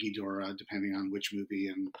 or Ghidorah, depending on which movie,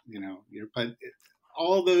 and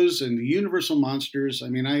all those and the Universal monsters. I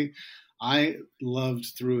mean, I loved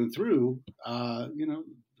through and through,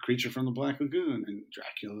 Creature from the Black Lagoon and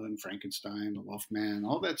Dracula and Frankenstein, the Wolfman,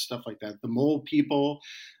 all that stuff like that. The Mole People,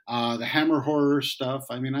 the Hammer horror stuff.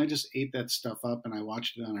 I mean, I just ate that stuff up and I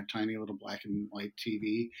watched it on a tiny little black and white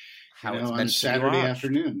TV on Saturday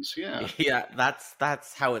afternoons. Yeah. Yeah,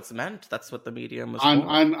 that's how it's meant. That's what the medium was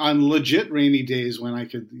on legit rainy days when I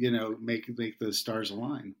could, make the stars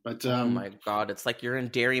align. But oh my God, it's like you're in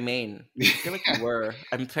Derry, Maine. I feel like you were.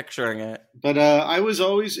 I'm picturing it. But I was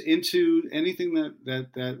always into anything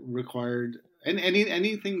that required and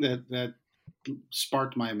anything that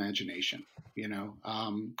sparked my imagination.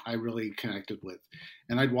 I really connected with,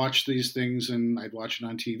 and I'd watch these things, and I'd watch it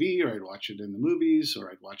on TV, or I'd watch it in the movies, or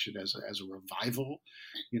I'd watch it as a revival.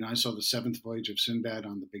 I saw The Seventh Voyage of Sinbad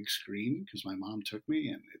on the big screen because my mom took me,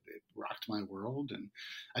 and it rocked my world. And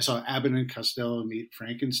I saw Abbott and Costello Meet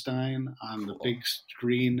Frankenstein on the big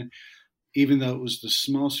screen even though it was the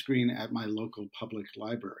small screen at my local public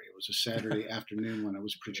library. It was a Saturday afternoon when I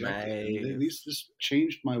was projecting. Nice. And this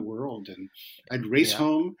changed my world. And I'd race Yeah.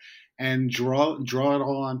 home and draw it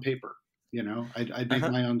all on paper. You know, I'd make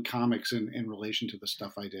my own comics in relation to the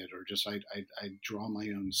stuff I did, or just I'd draw my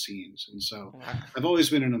own scenes. And so Wow. I've always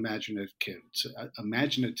been an imaginative kid.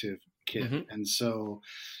 And so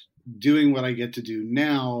doing what I get to do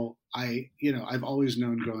now, I've always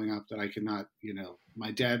known growing up that I could not,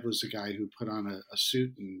 my dad was the guy who put on a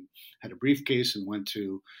suit and had a briefcase and went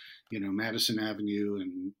to, Madison Avenue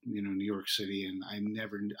and, New York City. And I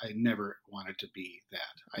never wanted to be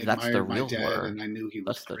that. I That's admired the real my dad horror. and I knew he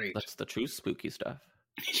was great. That's the true spooky stuff.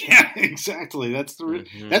 Yeah, exactly. That's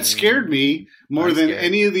that scared me more than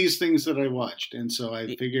any of these things that I watched. And so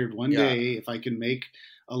I figured one day if I can make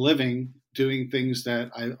a living doing things that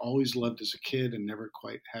I always loved as a kid and never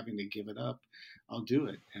quite having to give it up, I'll do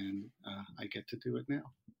it. And I get to do it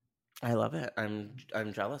now. I love it. I'm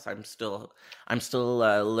jealous. I'm still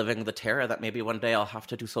living the terror that maybe one day I'll have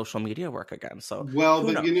to do social media work again. So well,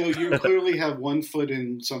 but you clearly have one foot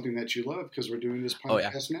in something that you love because we're doing this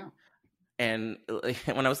podcast now. And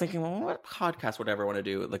when I was thinking, well, what podcast would I ever want to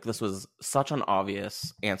do? Like, this was such an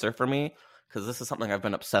obvious answer for me because this is something I've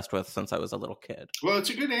been obsessed with since I was a little kid. Well, it's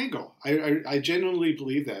a good angle. I genuinely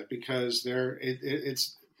believe that because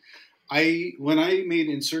when I made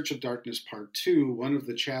In Search of Darkness Part 2, one of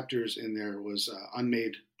the chapters in there was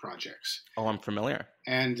unmade projects. Oh, I'm familiar.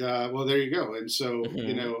 And well, there you go. And so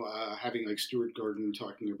having like Stuart Gordon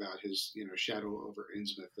talking about his Shadow over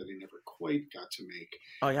Innsmouth that he never quite got to make.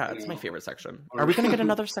 Oh yeah, it's my favorite section. Are we going to get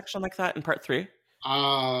another section like that in Part 3?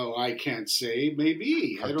 I can't say.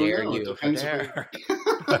 Maybe. How I don't dare know. you? It depends.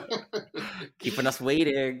 Keeping us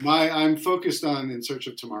waiting. I'm focused on In Search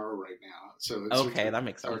of Tomorrow right now. So it's okay, that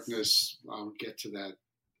makes sense. Darkness. I'll get to that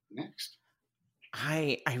next.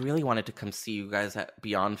 I really wanted to come see you guys at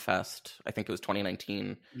Beyond Fest. I think it was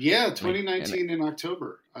 2019. Yeah, 2019 in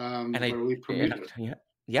October. Where we premiered it.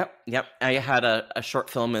 Yep. I had a short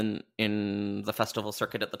film in the festival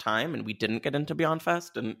circuit at the time, and we didn't get into Beyond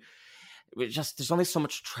Fest, and there's only so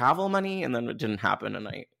much travel money, and then it didn't happen.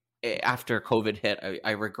 And after COVID hit,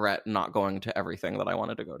 I regret not going to everything that I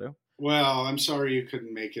wanted to go to. Well, I'm sorry you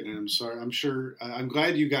couldn't make it, and I'm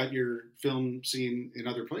glad you got your film seen in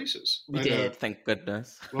other places. We did, thank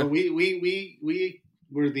goodness. Well, we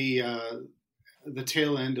were the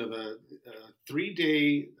tail end of a 3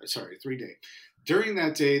 day. During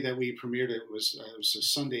that day that we premiered it was a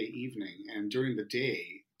Sunday evening, and during the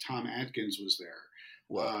day, Tom Atkins was there,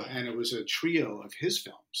 and it was a trio of his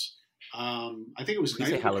films. I think it was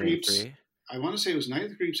Night of the Creeps. 3? I want to say it was Night of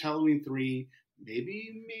the Creeps, Halloween 3.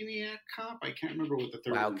 Maybe Maniac Cop. I can't remember what the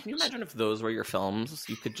third one was. Wow, can you imagine if those were your films?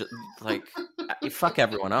 You could just fuck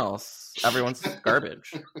everyone else. Everyone's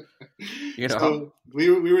garbage. So we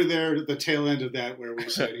were there at the tail end of that where we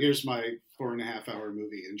said, "Here's my 4.5-hour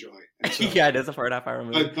movie. Enjoy." And so, yeah, it is a 4.5-hour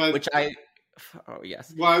movie. But oh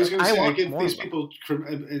yes. Well, I was going to say I give these people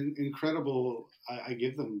incredible. I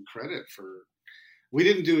give them credit for. We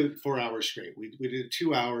didn't do it 4 hours straight. We did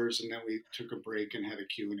 2 hours, and then we took a break and had a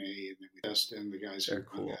Q&A, and then we just and the guys who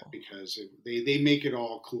cool. that because they make it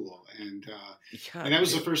all cool. And and that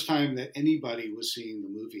was the first time that anybody was seeing the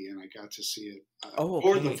movie, and I got to see it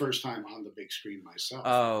for the first time on the big screen myself.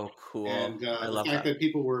 Oh, cool! And I love the fact that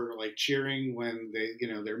people were like cheering when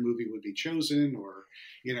their movie would be chosen, or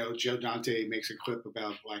Joe Dante makes a clip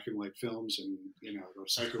about black and white films, and the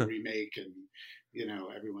Psycho remake, and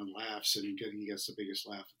everyone laughs and he gets the biggest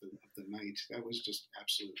laugh of the night. That was just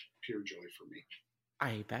absolute pure joy for me.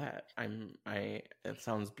 I bet. It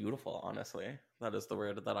sounds beautiful, honestly. That is the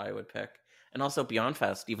word that I would pick. And also Beyond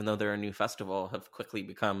Fest, even though they're a new festival, have quickly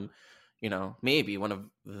become, maybe one of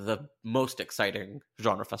the most exciting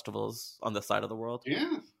genre festivals on this side of the world.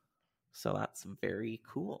 Yeah. So that's very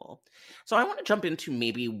cool. So I want to jump into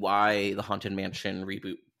maybe why the Haunted Mansion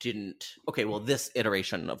reboot this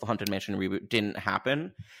iteration of the Haunted Mansion reboot didn't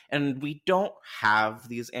happen. And we don't have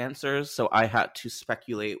these answers, so I had to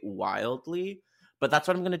speculate wildly. But that's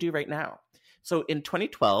what I'm going to do right now. So in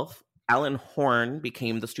 2012, Alan Horn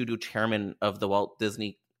became the studio chairman of the Walt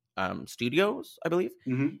Disney Studios, I believe.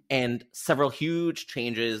 Mm-hmm. And several huge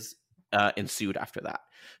changes ensued after that.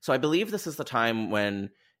 So I believe this is the time when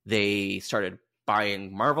they started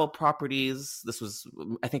buying Marvel properties.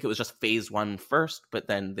 I think it was just phase 1 first, but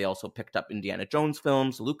then they also picked up Indiana Jones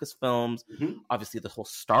films, Lucas films, obviously the whole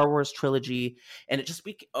Star Wars trilogy, and it just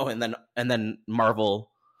and then Marvel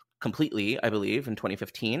completely, I believe, in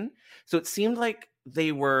 2015. So it seemed like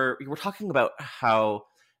you were talking about how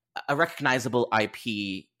a recognizable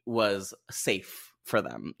IP was safe for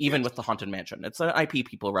them, even with the Haunted Mansion. It's an IP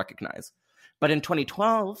people recognize. But in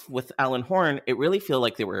 2012, with Alan Horn, it really felt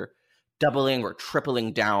like they were doubling or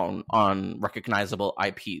tripling down on recognizable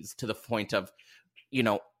IPs to the point of, you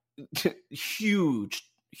know, huge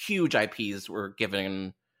IPs were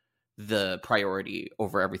given the priority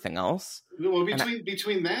over everything else. Well,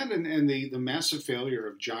 between that and the massive failure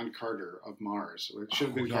of John Carter of Mars, it should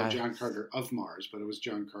have been called John Carter of Mars, but it was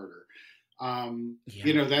John Carter.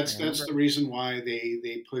 You know, that's the reason why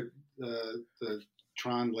they put the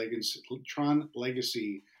Tron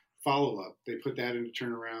Legacy follow-up. They put that into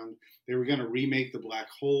turnaround. They were going to remake The Black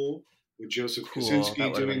Hole with Joseph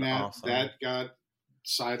Kosinski doing that. Awesome. That got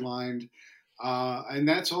sidelined. And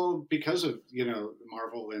that's all because of, you know,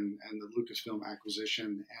 Marvel and the Lucasfilm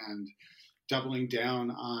acquisition and doubling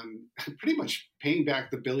down on pretty much paying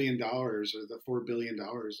back the $1 billion or the $4 billion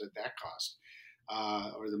that cost,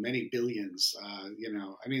 or the many billions. You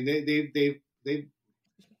know, I mean, they've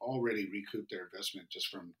already recouped their investment just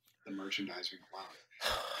from the merchandising alone.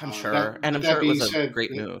 I'm sure, and I'm sure it was a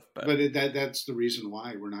great move. But that's the reason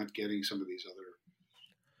why we're not getting some of these other,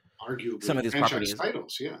 arguably, some of these franchise properties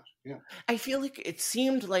titles. Yeah. I feel like it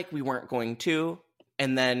seemed like we weren't going to,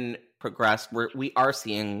 and then progressed. We are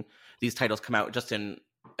seeing these titles come out just in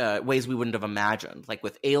ways we wouldn't have imagined. Like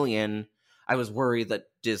with Alien, I was worried that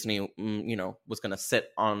Disney, you know, was going to sit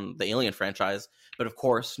on the Alien franchise, but of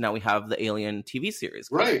course now we have the Alien TV series,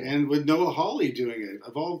 right? And with Noah Hawley doing it,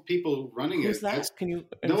 of all people running Who's that? Can you?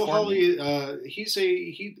 Noah Hawley, he's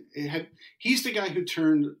the guy who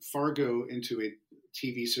turned Fargo into a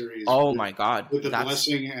TV series. Oh my God! With the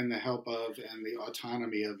blessing and the help of and the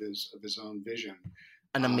autonomy of his own vision.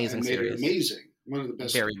 An amazing series. Amazing. One of the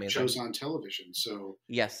best shows on television. So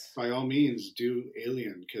yes, by all means, do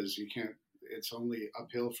Alien, because you can't. It's only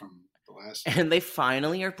uphill from the last. And they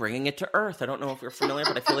finally are bringing it to Earth. I don't know if you're familiar,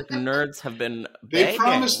 but I feel like nerds have been. They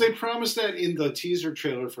promised that in the teaser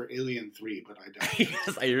trailer for Alien 3, but I don't.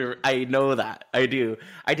 Yes, I know that. I do.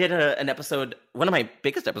 I did an episode. One of my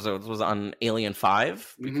biggest episodes was on Alien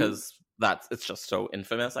 5 because it's just so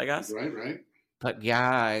infamous, I guess. Right. But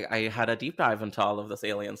yeah, I had a deep dive into all of this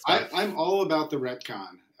alien stuff. I'm all about the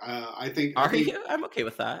retcon. I think. Are you? I'm okay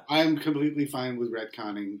with that. I'm completely fine with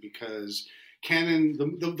retconning because canon.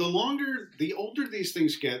 The older these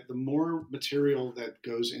things get, the more material that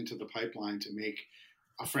goes into the pipeline to make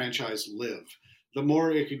a franchise live. The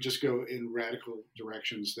more it could just go in radical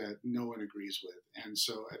directions that no one agrees with. And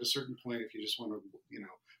so, at a certain point, if you just want to, you know,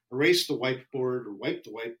 erase the whiteboard or wipe the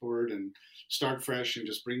whiteboard and start fresh and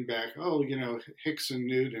just bring back, Hicks and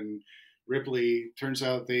Newt and Ripley, turns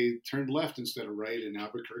out they turned left instead of right in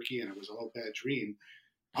Albuquerque and it was all a bad dream.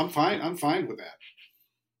 I'm fine with that.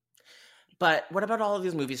 But what about all of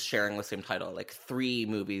these movies sharing the same title? Like 3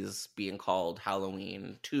 movies being called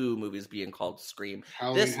Halloween, 2 movies being called Scream.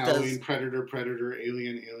 Halloween, Predator,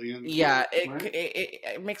 Alien. Yeah,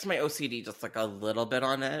 it makes my OCD just like a little bit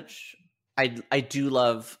on edge. I do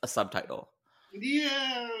love a subtitle.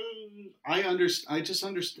 Yeah, I just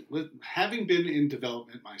understand. Having been in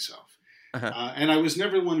development myself, and I was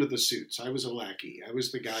never one of the suits. I was a lackey. I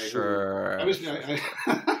was the guy. Sure.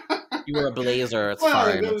 You were a blazer. It's well,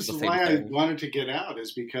 fine. That was why I wanted to get out.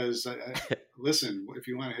 Is because listen, if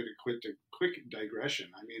you want to hit a quick digression,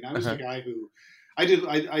 I mean, I was the guy who I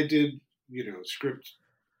did script.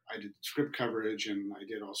 I did script coverage and I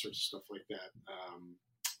did all sorts of stuff like that.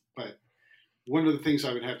 But one of the things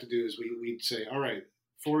I would have to do is we'd say, all right,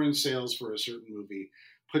 foreign sales for a certain movie,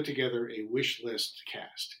 put together a wish list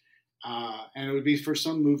cast. And it would be for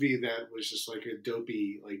some movie that was just like a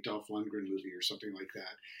dopey, like Dolph Lundgren movie or something like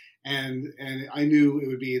that. And I knew it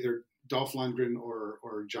would be either Dolph Lundgren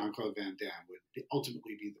or Jean-Claude Van Damme would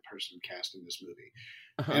ultimately be the person cast in this movie.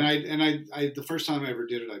 And I the first time I ever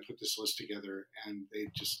did it, I put this list together and they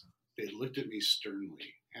looked at me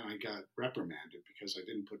sternly and I got reprimanded because I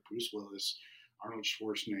didn't put Bruce Willis, Arnold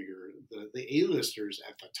Schwarzenegger, the A-listers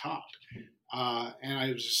at the top. And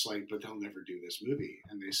I was just like, but they'll never do this movie.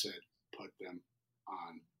 And they said, put them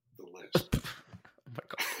on the list. Oh my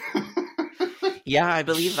God. Yeah, I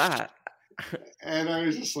believe that. And I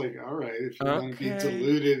was just like, all right, if you want to be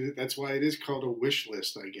deluded, that's why it is called a wish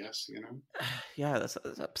list, I guess, you know? Yeah, this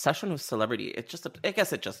obsession with celebrity, I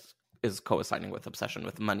guess it just is coinciding with obsession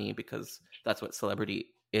with money because that's what celebrity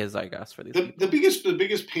is, I guess, for these people. The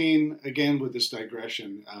biggest pain, again, with this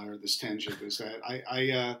digression or this tangent is that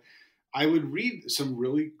I would read some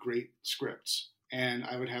really great scripts and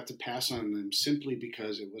I would have to pass on them simply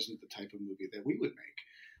because it wasn't the type of movie that we would make.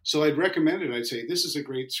 So I'd recommend it. I'd say, this is a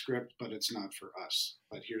great script, but it's not for us.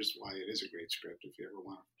 But here's why it is a great script if you ever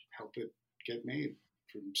want to help it get made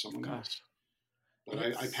from someone else. But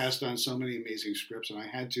I passed on so many amazing scripts, and I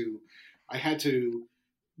had to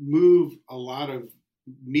move a lot of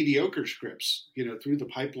mediocre scripts, through the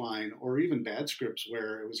pipeline, or even bad scripts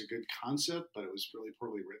where it was a good concept, but it was really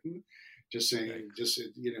poorly written. Just saying,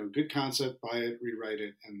 good concept, buy it, rewrite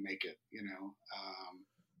it, and make it.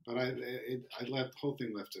 But the whole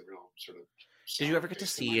thing left a real sort of. Did you ever get to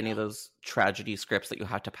see any of those tragedy scripts that you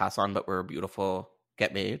had to pass on but were beautiful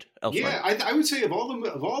get made elsewhere? Yeah, I would say of all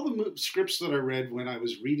the scripts that I read when I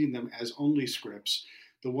was reading them as only scripts,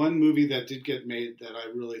 the one movie that did get made that I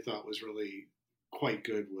really thought was really quite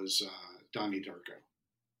good was Donnie Darko.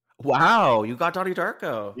 Wow, you got Donnie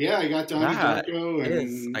Darko. Yeah, I got Donnie Darko, and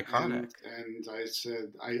is iconic. And I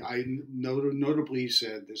said, I notably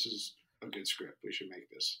said, this is a good script. We should make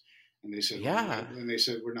this. And they said, yeah. And they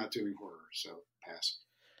said, we're not doing horror, so pass.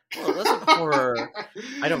 Well, listen, horror.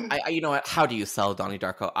 You know what? How do you sell Donnie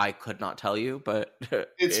Darko? I could not tell you, but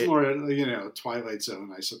it's more, Twilight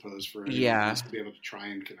Zone, I suppose, for anyone else to be able to try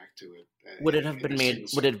and connect to it. Would it have been made?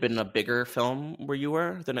 Would it have been a bigger film where you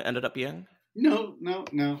were than it ended up being? No.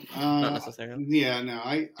 Not necessarily. Yeah,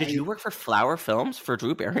 no. Did you work for Flower Films for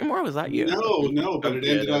Drew Barrymore? Was that you? No, but it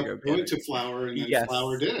ended up going to Flower, and then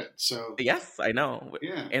Flower did it. So yes, I know.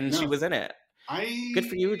 Yeah, and she was in it. Good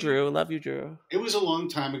for you, Drew. Love you, Drew. It was a long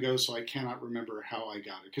time ago, so I cannot remember how I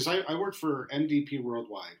got it. Because I worked for MDP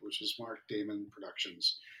Worldwide, which is Mark Damon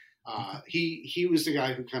Productions. He was the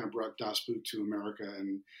guy who kind of brought Das Boot to America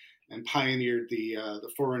and pioneered the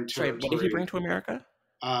foreign territory. Sorry, what did he bring to America?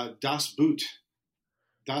 Das Boot.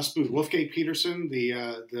 Wolfgang Petersen.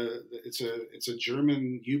 It's a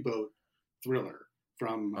German U-boat thriller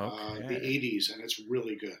from the 80s, and it's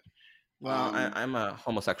really good. Well, I'm a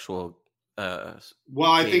homosexual.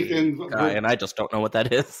 I think then guy, and I just don't know what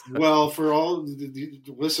that is. Well, for all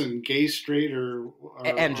listen, gay, straight, or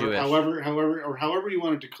Jewish, however you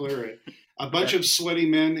want to declare it, a bunch of sweaty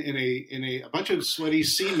men in a bunch of sweaty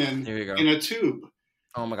seamen in a tube.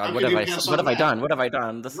 Oh my God! What have I done? What have I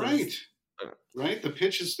done? This is right. The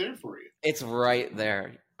pitch is there for you. It's right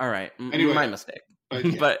there. All right. Anyway, my mistake.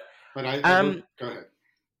 But I go ahead.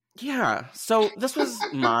 Yeah, so this was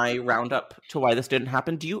my roundup to why this didn't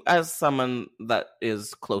happen. Do you, as someone that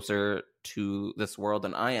is closer to this world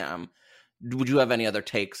than I am, would you have any other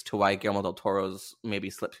takes to why Guillermo del Toro's maybe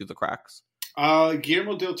slipped through the cracks?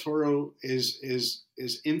 Guillermo del Toro is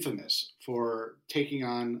infamous for taking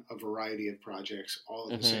on a variety of projects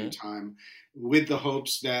all at the same time, with the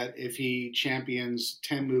hopes that if he champions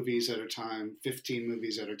 10 movies at a time, 15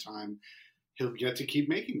 movies at a time, he'll get to keep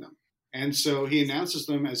making them. And so he announces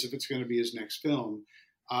them as if it's going to be his next film,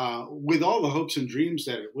 with all the hopes and dreams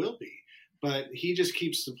that it will be. But he just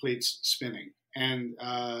keeps the plates spinning. And,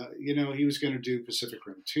 he was going to do Pacific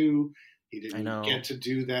Rim 2. He didn't get to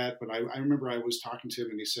do that. But I remember I was talking to him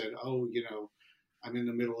and he said, I'm in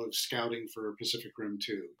the middle of scouting for Pacific Rim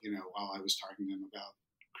 2, while I was talking to him about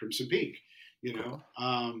Crimson Peak, Cool.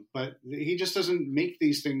 But he just doesn't make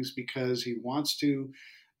these things because he wants to.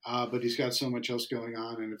 But he's got so much else going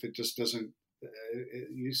on, and if it just doesn't,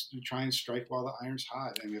 you try and strike while the iron's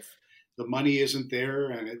hot. And if the money isn't there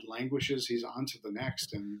and it languishes, he's on to the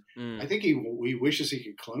next. And I think he wishes he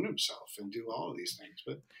could clone himself and do all of these things.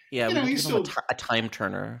 But he's still a time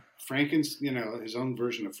turner. His own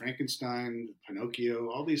version of Frankenstein, Pinocchio,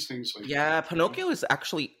 all these things. Pinocchio is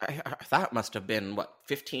actually, that must have been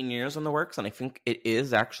 15 years in the works, and I think it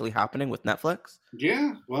is actually happening with Netflix.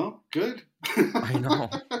 Yeah, well, good. I know.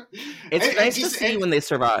 It's nice to see when they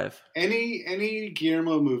survive. Any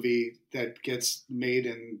Guillermo movie that gets made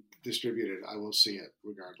and distributed, I will see it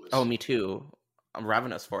regardless. Oh, me too. I'm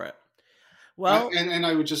ravenous for it. Well, and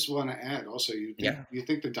I would just want to add also, you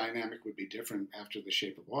think the dynamic would be different after The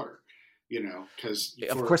Shape of Water, because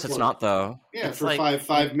of course it's not though. Yeah, it's for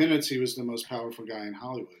 5 minutes he was the most powerful guy in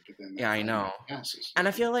Hollywood, but then I know. Passes. And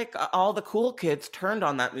I feel like all the cool kids turned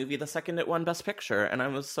on that movie the second it won Best Picture, and I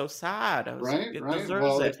was so sad. It deserves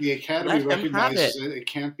well, it. If the Academy recognizes it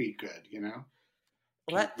can't be good,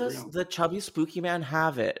 Let the chubby spooky man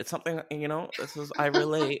have it. It's something, I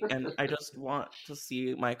relate, and I just want to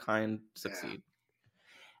see my kind succeed. Yeah.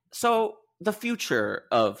 So the future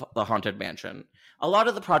of the Haunted Mansion. A lot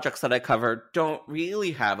of the projects that I covered don't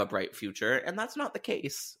really have a bright future, and that's not the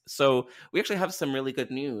case. So we actually have some really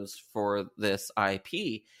good news for this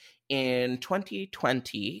IP. In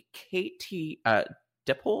 2020, Katie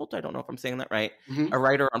Dippold, I don't know if I'm saying that right, a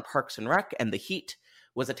writer on Parks and Rec and The Heat,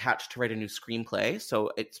 was attached to write a new screenplay.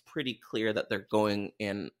 So it's pretty clear that they're going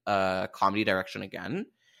in a comedy direction again.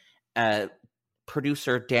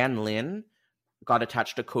 Producer Dan Lin got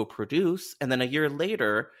attached to co-produce. And then a year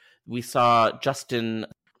later, we saw Justin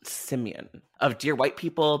Simeon of Dear White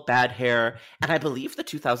People, Bad Hair, and I believe the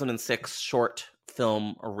 2006 short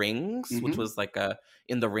film Rings, which was like a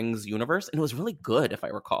in the Rings universe, and it was really good if I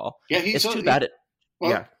recall. Yeah, it's too bad it.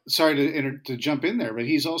 Well, yeah. Sorry to jump in there, but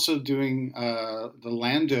he's also doing the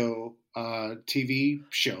Lando TV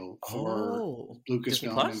show for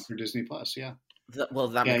Lucasfilm and for Disney Plus. Yeah. That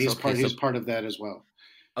makes sense. He's part of that as well.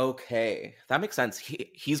 Okay, that makes sense.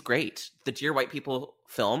 He's great. The Dear White People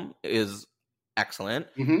film is excellent.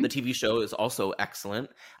 The TV show is also excellent.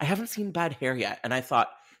 I haven't seen Bad Hair yet, and I thought,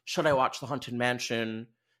 should I watch The Haunted Mansion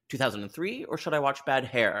 2003 or should I watch Bad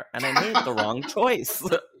Hair? And I made the wrong choice.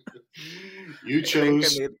 You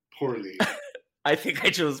chose poorly. I think I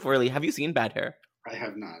chose poorly. Have you seen Bad Hair? I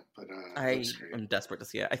have not, but I am desperate to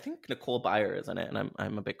see it. I think Nicole Byer is in it, and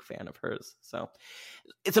I'm a big fan of hers. So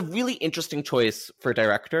it's a really interesting choice for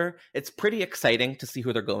director. It's pretty exciting to see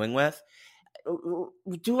who they're going with.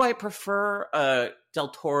 Do I prefer a Del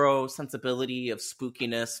Toro sensibility of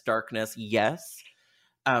spookiness, darkness? Yes.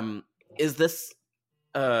 Is this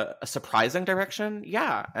a surprising direction?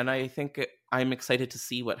 Yeah, and I think I'm excited to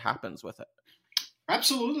see what happens with it.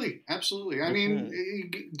 Absolutely. I mean,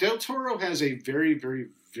 Del Toro has a very, very,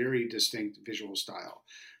 very distinct visual style.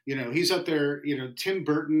 He's up there. Tim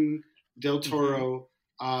Burton, Del Toro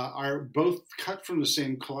are both cut from the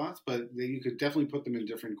same cloth, but you could definitely put them in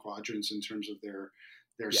different quadrants in terms of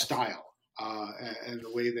their style and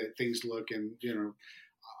the way that things look. And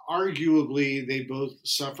arguably, they both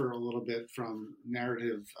suffer a little bit from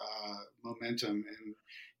narrative momentum and.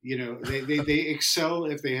 They excel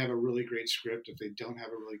if they have a really great script. If they don't have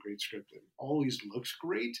a really great script, it always looks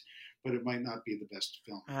great, but it might not be the best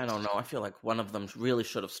film. I don't know. I feel like one of them really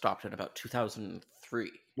should have stopped in about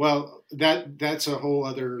 2003. Well, that's a whole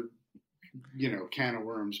other, can of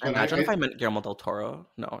worms. But Imagine if I meant Guillermo del Toro.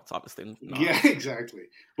 No, it's obviously not. Yeah, exactly.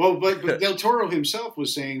 Well, but Del Toro himself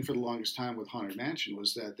was saying for the longest time with Haunted Mansion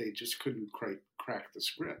was that they just couldn't quite crack the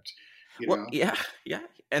script. Yeah.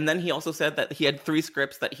 And then he also said that he had 3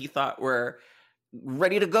 scripts that he thought were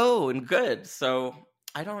ready to go and good. So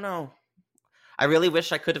I don't know. I really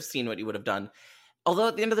wish I could have seen what he would have done. Although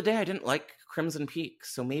at the end of the day, I didn't like Crimson Peak.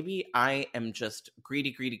 So maybe I am just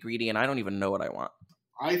greedy, and I don't even know what I want.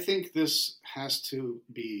 I think this has to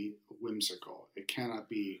be whimsical. It cannot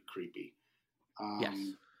be creepy. Yes.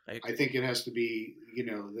 I think it has to be,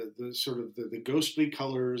 the sort of the ghostly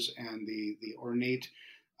colors and the ornate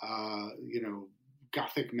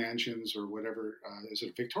Gothic mansions or whatever. Is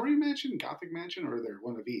it a Victorian mansion, Gothic mansion, or they're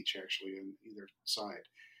one of each actually on either side?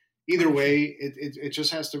 Either way, it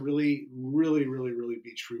just has to really, really, really, really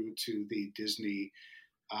be true to the Disney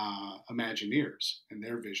Imagineers and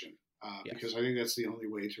their vision, because I think that's the only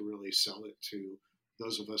way to really sell it to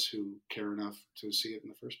those of us who care enough to see it in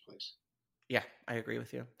the first place. Yeah, I agree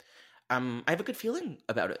with you. I have a good feeling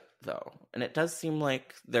about it though, and it does seem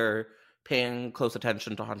like they're paying close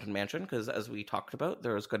attention to Haunted Mansion, because as we talked about,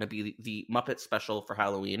 there's going to be the Muppet special for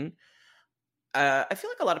Halloween. I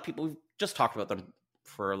feel like a lot of people, we've just talked about them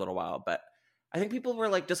for a little while, but I think people were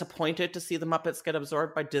like disappointed to see the Muppets get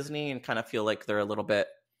absorbed by Disney and kind of feel like they're a little bit,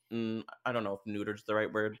 I don't know if neutered is the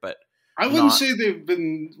right word, but I wouldn't say they've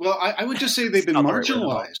been, well, I would just say they've been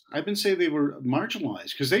marginalized. I've been saying they were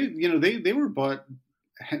marginalized because they were bought,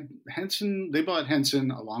 Henson, they bought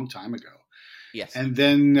Henson a long time ago. Yes. And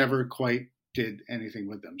then never quite did anything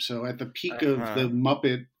with them. So at the peak of the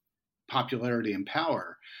Muppet popularity and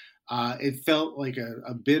power, it felt like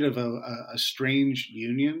a bit of a strange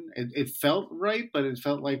union. It felt right, but it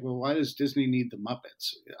felt like, well, why does Disney need the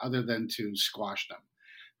Muppets other than to squash them?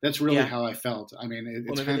 That's really how I felt. I mean,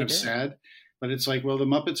 it's kind of sad, but it's like, well, the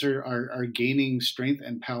Muppets are gaining strength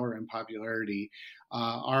and power and popularity.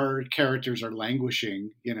 Our characters are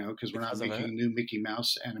languishing, because we're not making new Mickey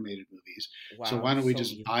Mouse animated movies. Wow, so why don't we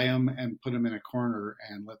just buy them and put them in a corner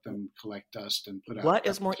and let them collect dust and put out? What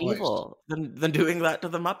is more evil than doing that to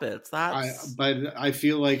the Muppets? But I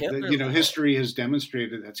feel like history has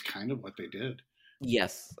demonstrated that's kind of what they did.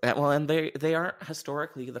 Yes. Well, and they aren't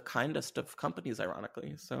historically the kindest of companies,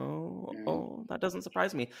 ironically. So that doesn't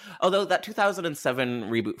surprise me. Although that 2007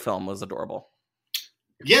 reboot film was adorable.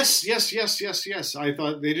 Yes. I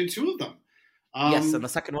thought they did 2 of them. Yes, and the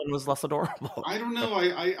second one was less adorable. I don't know.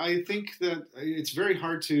 I think that it's very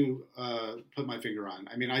hard to put my finger on.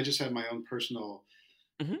 I mean, I just had my own personal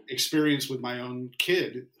experience with my own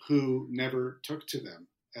kid who never took to them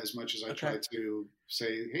as much as I tried to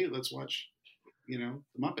say, hey, let's watch, the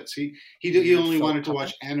Muppets. He only wanted to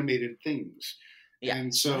watch animated things. Yeah.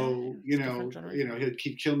 And so,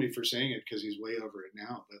 he'd kill me for saying it because he's way over it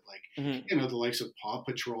now. But the likes of Paw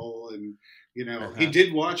Patrol and, he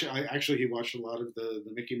did watch, he watched a lot of the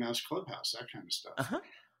Mickey Mouse Clubhouse, that kind of stuff.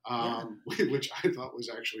 which I thought was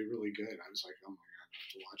actually really good. I was like, oh my God, I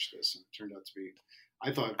have to watch this. And it turned out to be,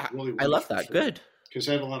 I thought, really I love wonderful that. film. Good. Because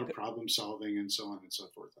I had a lot of problem solving and so on and so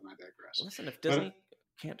forth, and I digress. Listen, if Disney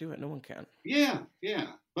can't do it, no one can. Yeah.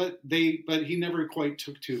 But he never quite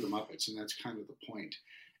took to the Muppets, and that's kind of the point.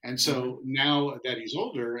 And so now that he's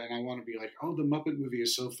older, and I want to be like, oh, the Muppet movie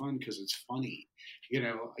is so fun because it's funny. You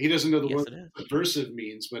know, he doesn't know the word subversive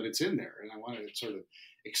means, but it's in there, and I want to sort of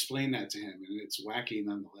explain that to him, and it's wacky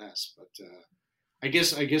nonetheless. But I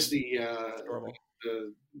guess the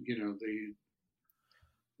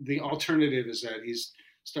the alternative is that he's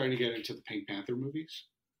starting to get into the Pink Panther movies.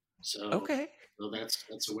 So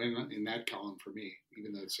that's a win in that column for me,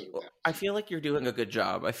 even though it's sort of that. I feel like you're doing a good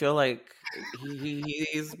job. I feel like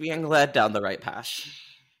he's being led down the right path.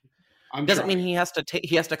 Doesn't mean he has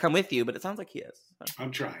to come with you, but it sounds like he is. So.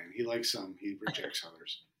 I'm trying. He likes some. He rejects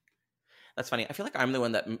others. That's funny. I feel like I'm the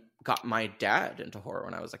one that got my dad into horror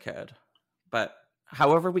when I was a kid. But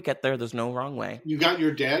however we get there, there's no wrong way. You got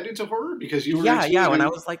your dad into horror because you were when I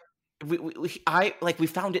was like, we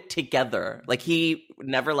found it together. Like he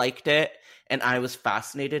never liked it, and I was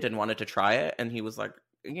fascinated and wanted to try it, and he was like,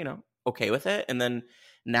 okay with it. And then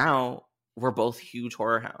now we're both huge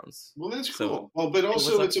horror hounds. Well, that's cool. Well, but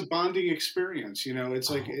also it's a bonding experience. You know, it's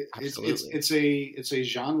like it's a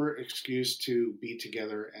genre excuse to be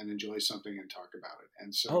together and enjoy something and talk about it.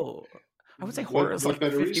 And so, I would say horror is like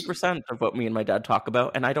 50% of what me and my dad talk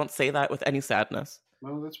about, and I don't say that with any sadness.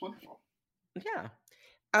 Well, that's wonderful. Yeah.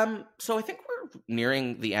 So I think we're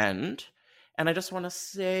nearing the end, and I just want to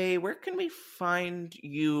say, where can we find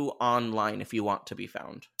you online if you want to be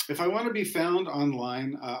found? If I want to be found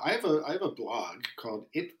online, I have a blog called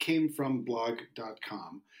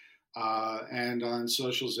itcamefromblog.com, and on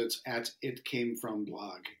socials it's at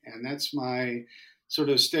itcamefromblog, and that's my sort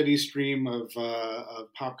of steady stream of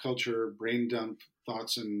pop culture brain dump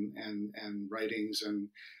thoughts and writings, and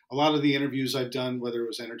a lot of the interviews I've done, whether it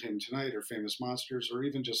was Entertainment Tonight or Famous Monsters or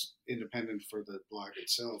even just independent for the blog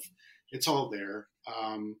itself, it's all there.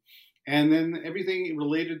 And then everything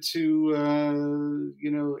related to,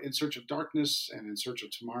 In Search of Darkness and In Search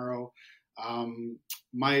of Tomorrow.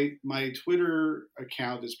 My Twitter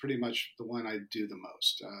account is pretty much the one I do the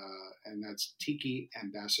most, and that's Tiki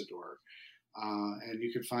Ambassador. And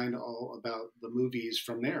you can find all about the movies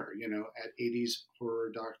from there, at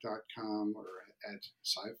 80shorrordoc.com or at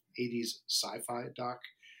 80ssci-fi.doc.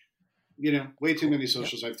 Way too many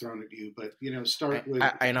socials I've thrown at you, but start with.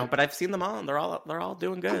 I know, but I've seen them all, and they're all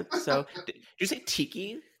doing good. So, did you say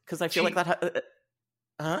Tiki? Because I feel like that.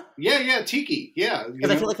 Yeah, Tiki. Yeah, because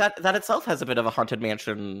I feel like that itself has a bit of a haunted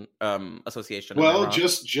mansion association. Well,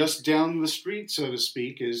 just down the street, so to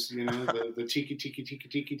speak, is the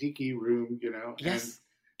Tiki room. Yes.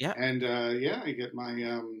 And I get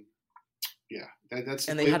my that's.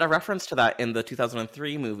 And they had a reference to that in the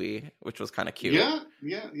 2003 movie, which was kind of cute. Yeah.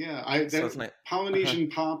 Nice. Polynesian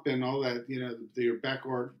pop and all that. Your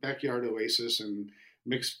backyard oasis and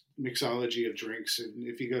mixology of drinks. And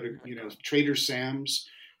if you go to Trader Sam's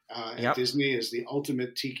at Disney is the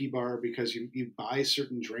ultimate tiki bar, because you buy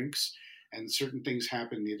certain drinks and certain things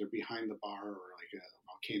happen either behind the bar or like a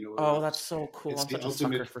volcano. Oh, that's so cool! It's I'm the such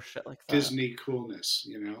ultimate a sucker for shit like that. Disney coolness,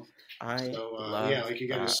 like you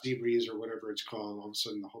got that. a sea breeze or whatever it's called. All of a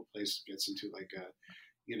sudden, the whole place gets into like a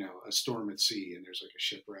storm at sea, and there's like a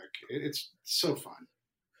shipwreck. It's so fun.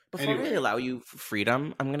 Before we allow you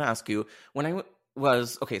freedom, I'm going to ask you, when I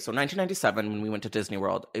was, so 1997, when we went to Disney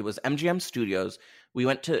World, it was MGM Studios.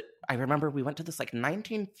 I remember we went to this like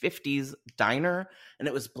 1950s diner, and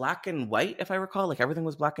it was black and white, if I recall, like everything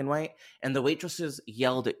was black and white, and the waitresses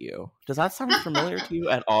yelled at you. Does that sound familiar to you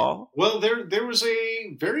at all? Well, there was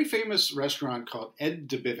a very famous restaurant called Ed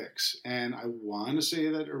DeBivic's, and I want to say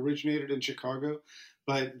that originated in Chicago.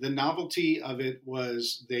 But the novelty of it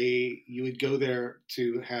was you would go there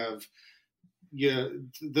to have,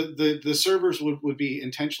 the servers would be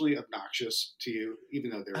intentionally obnoxious to you, even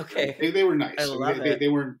though they were nice. They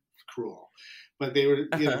weren't cruel, but they were,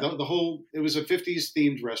 it was a 50s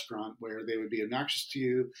themed restaurant where they would be obnoxious to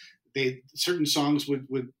you. Certain songs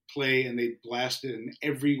would play and they'd blast it, and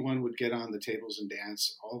everyone would get on the tables and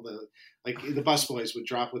dance. All the busboys would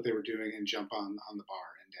drop what they were doing and jump on the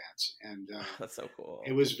bar and dance. And that's so cool.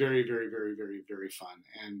 It was very, very, very, very, very fun.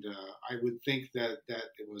 And I would think that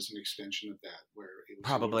it was an extension of that, where it was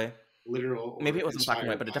probably literal. Maybe it wasn't black and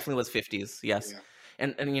white, but it definitely was 50s. Yes. Yeah.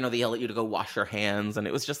 And they yell at you to go wash your hands, and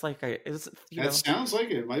it was just like that sounds like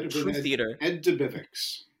it might have been theater. Ed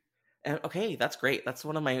DeBivic's. And okay, that's great. That's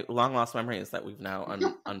one of my long lost memories that we've now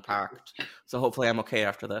unpacked. So hopefully I'm okay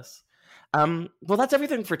after this. Well, that's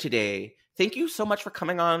everything for today. Thank you so much for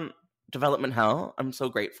coming on Development Hell. I'm so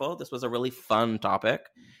grateful. This was a really fun topic.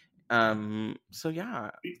 So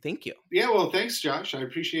yeah, thank you. Yeah, well, thanks, Josh. I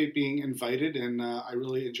appreciate being invited, and I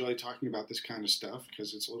really enjoy talking about this kind of stuff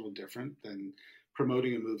because it's a little different than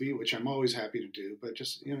promoting a movie, which I'm always happy to do. But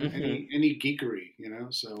just any geekery,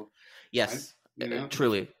 So yes,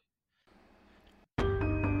 truly.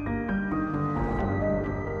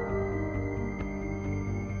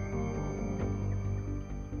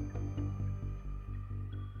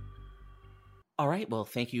 All right, well,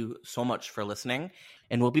 thank you so much for listening,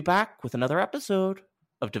 and we'll be back with another episode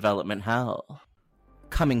of Development Hell.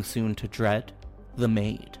 Coming soon to Dread, the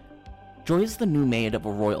Maid. Joy is the new maid of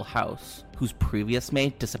a royal house, whose previous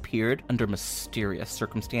maid disappeared under mysterious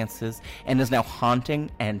circumstances and is now haunting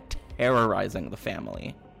and terrorizing the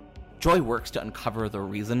family. Joy works to uncover the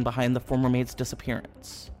reason behind the former maid's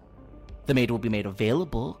disappearance. The Maid will be made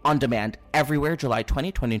available on demand everywhere July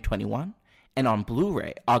 20, 2021, and on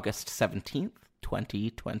Blu-ray August 17th,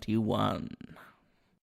 2021.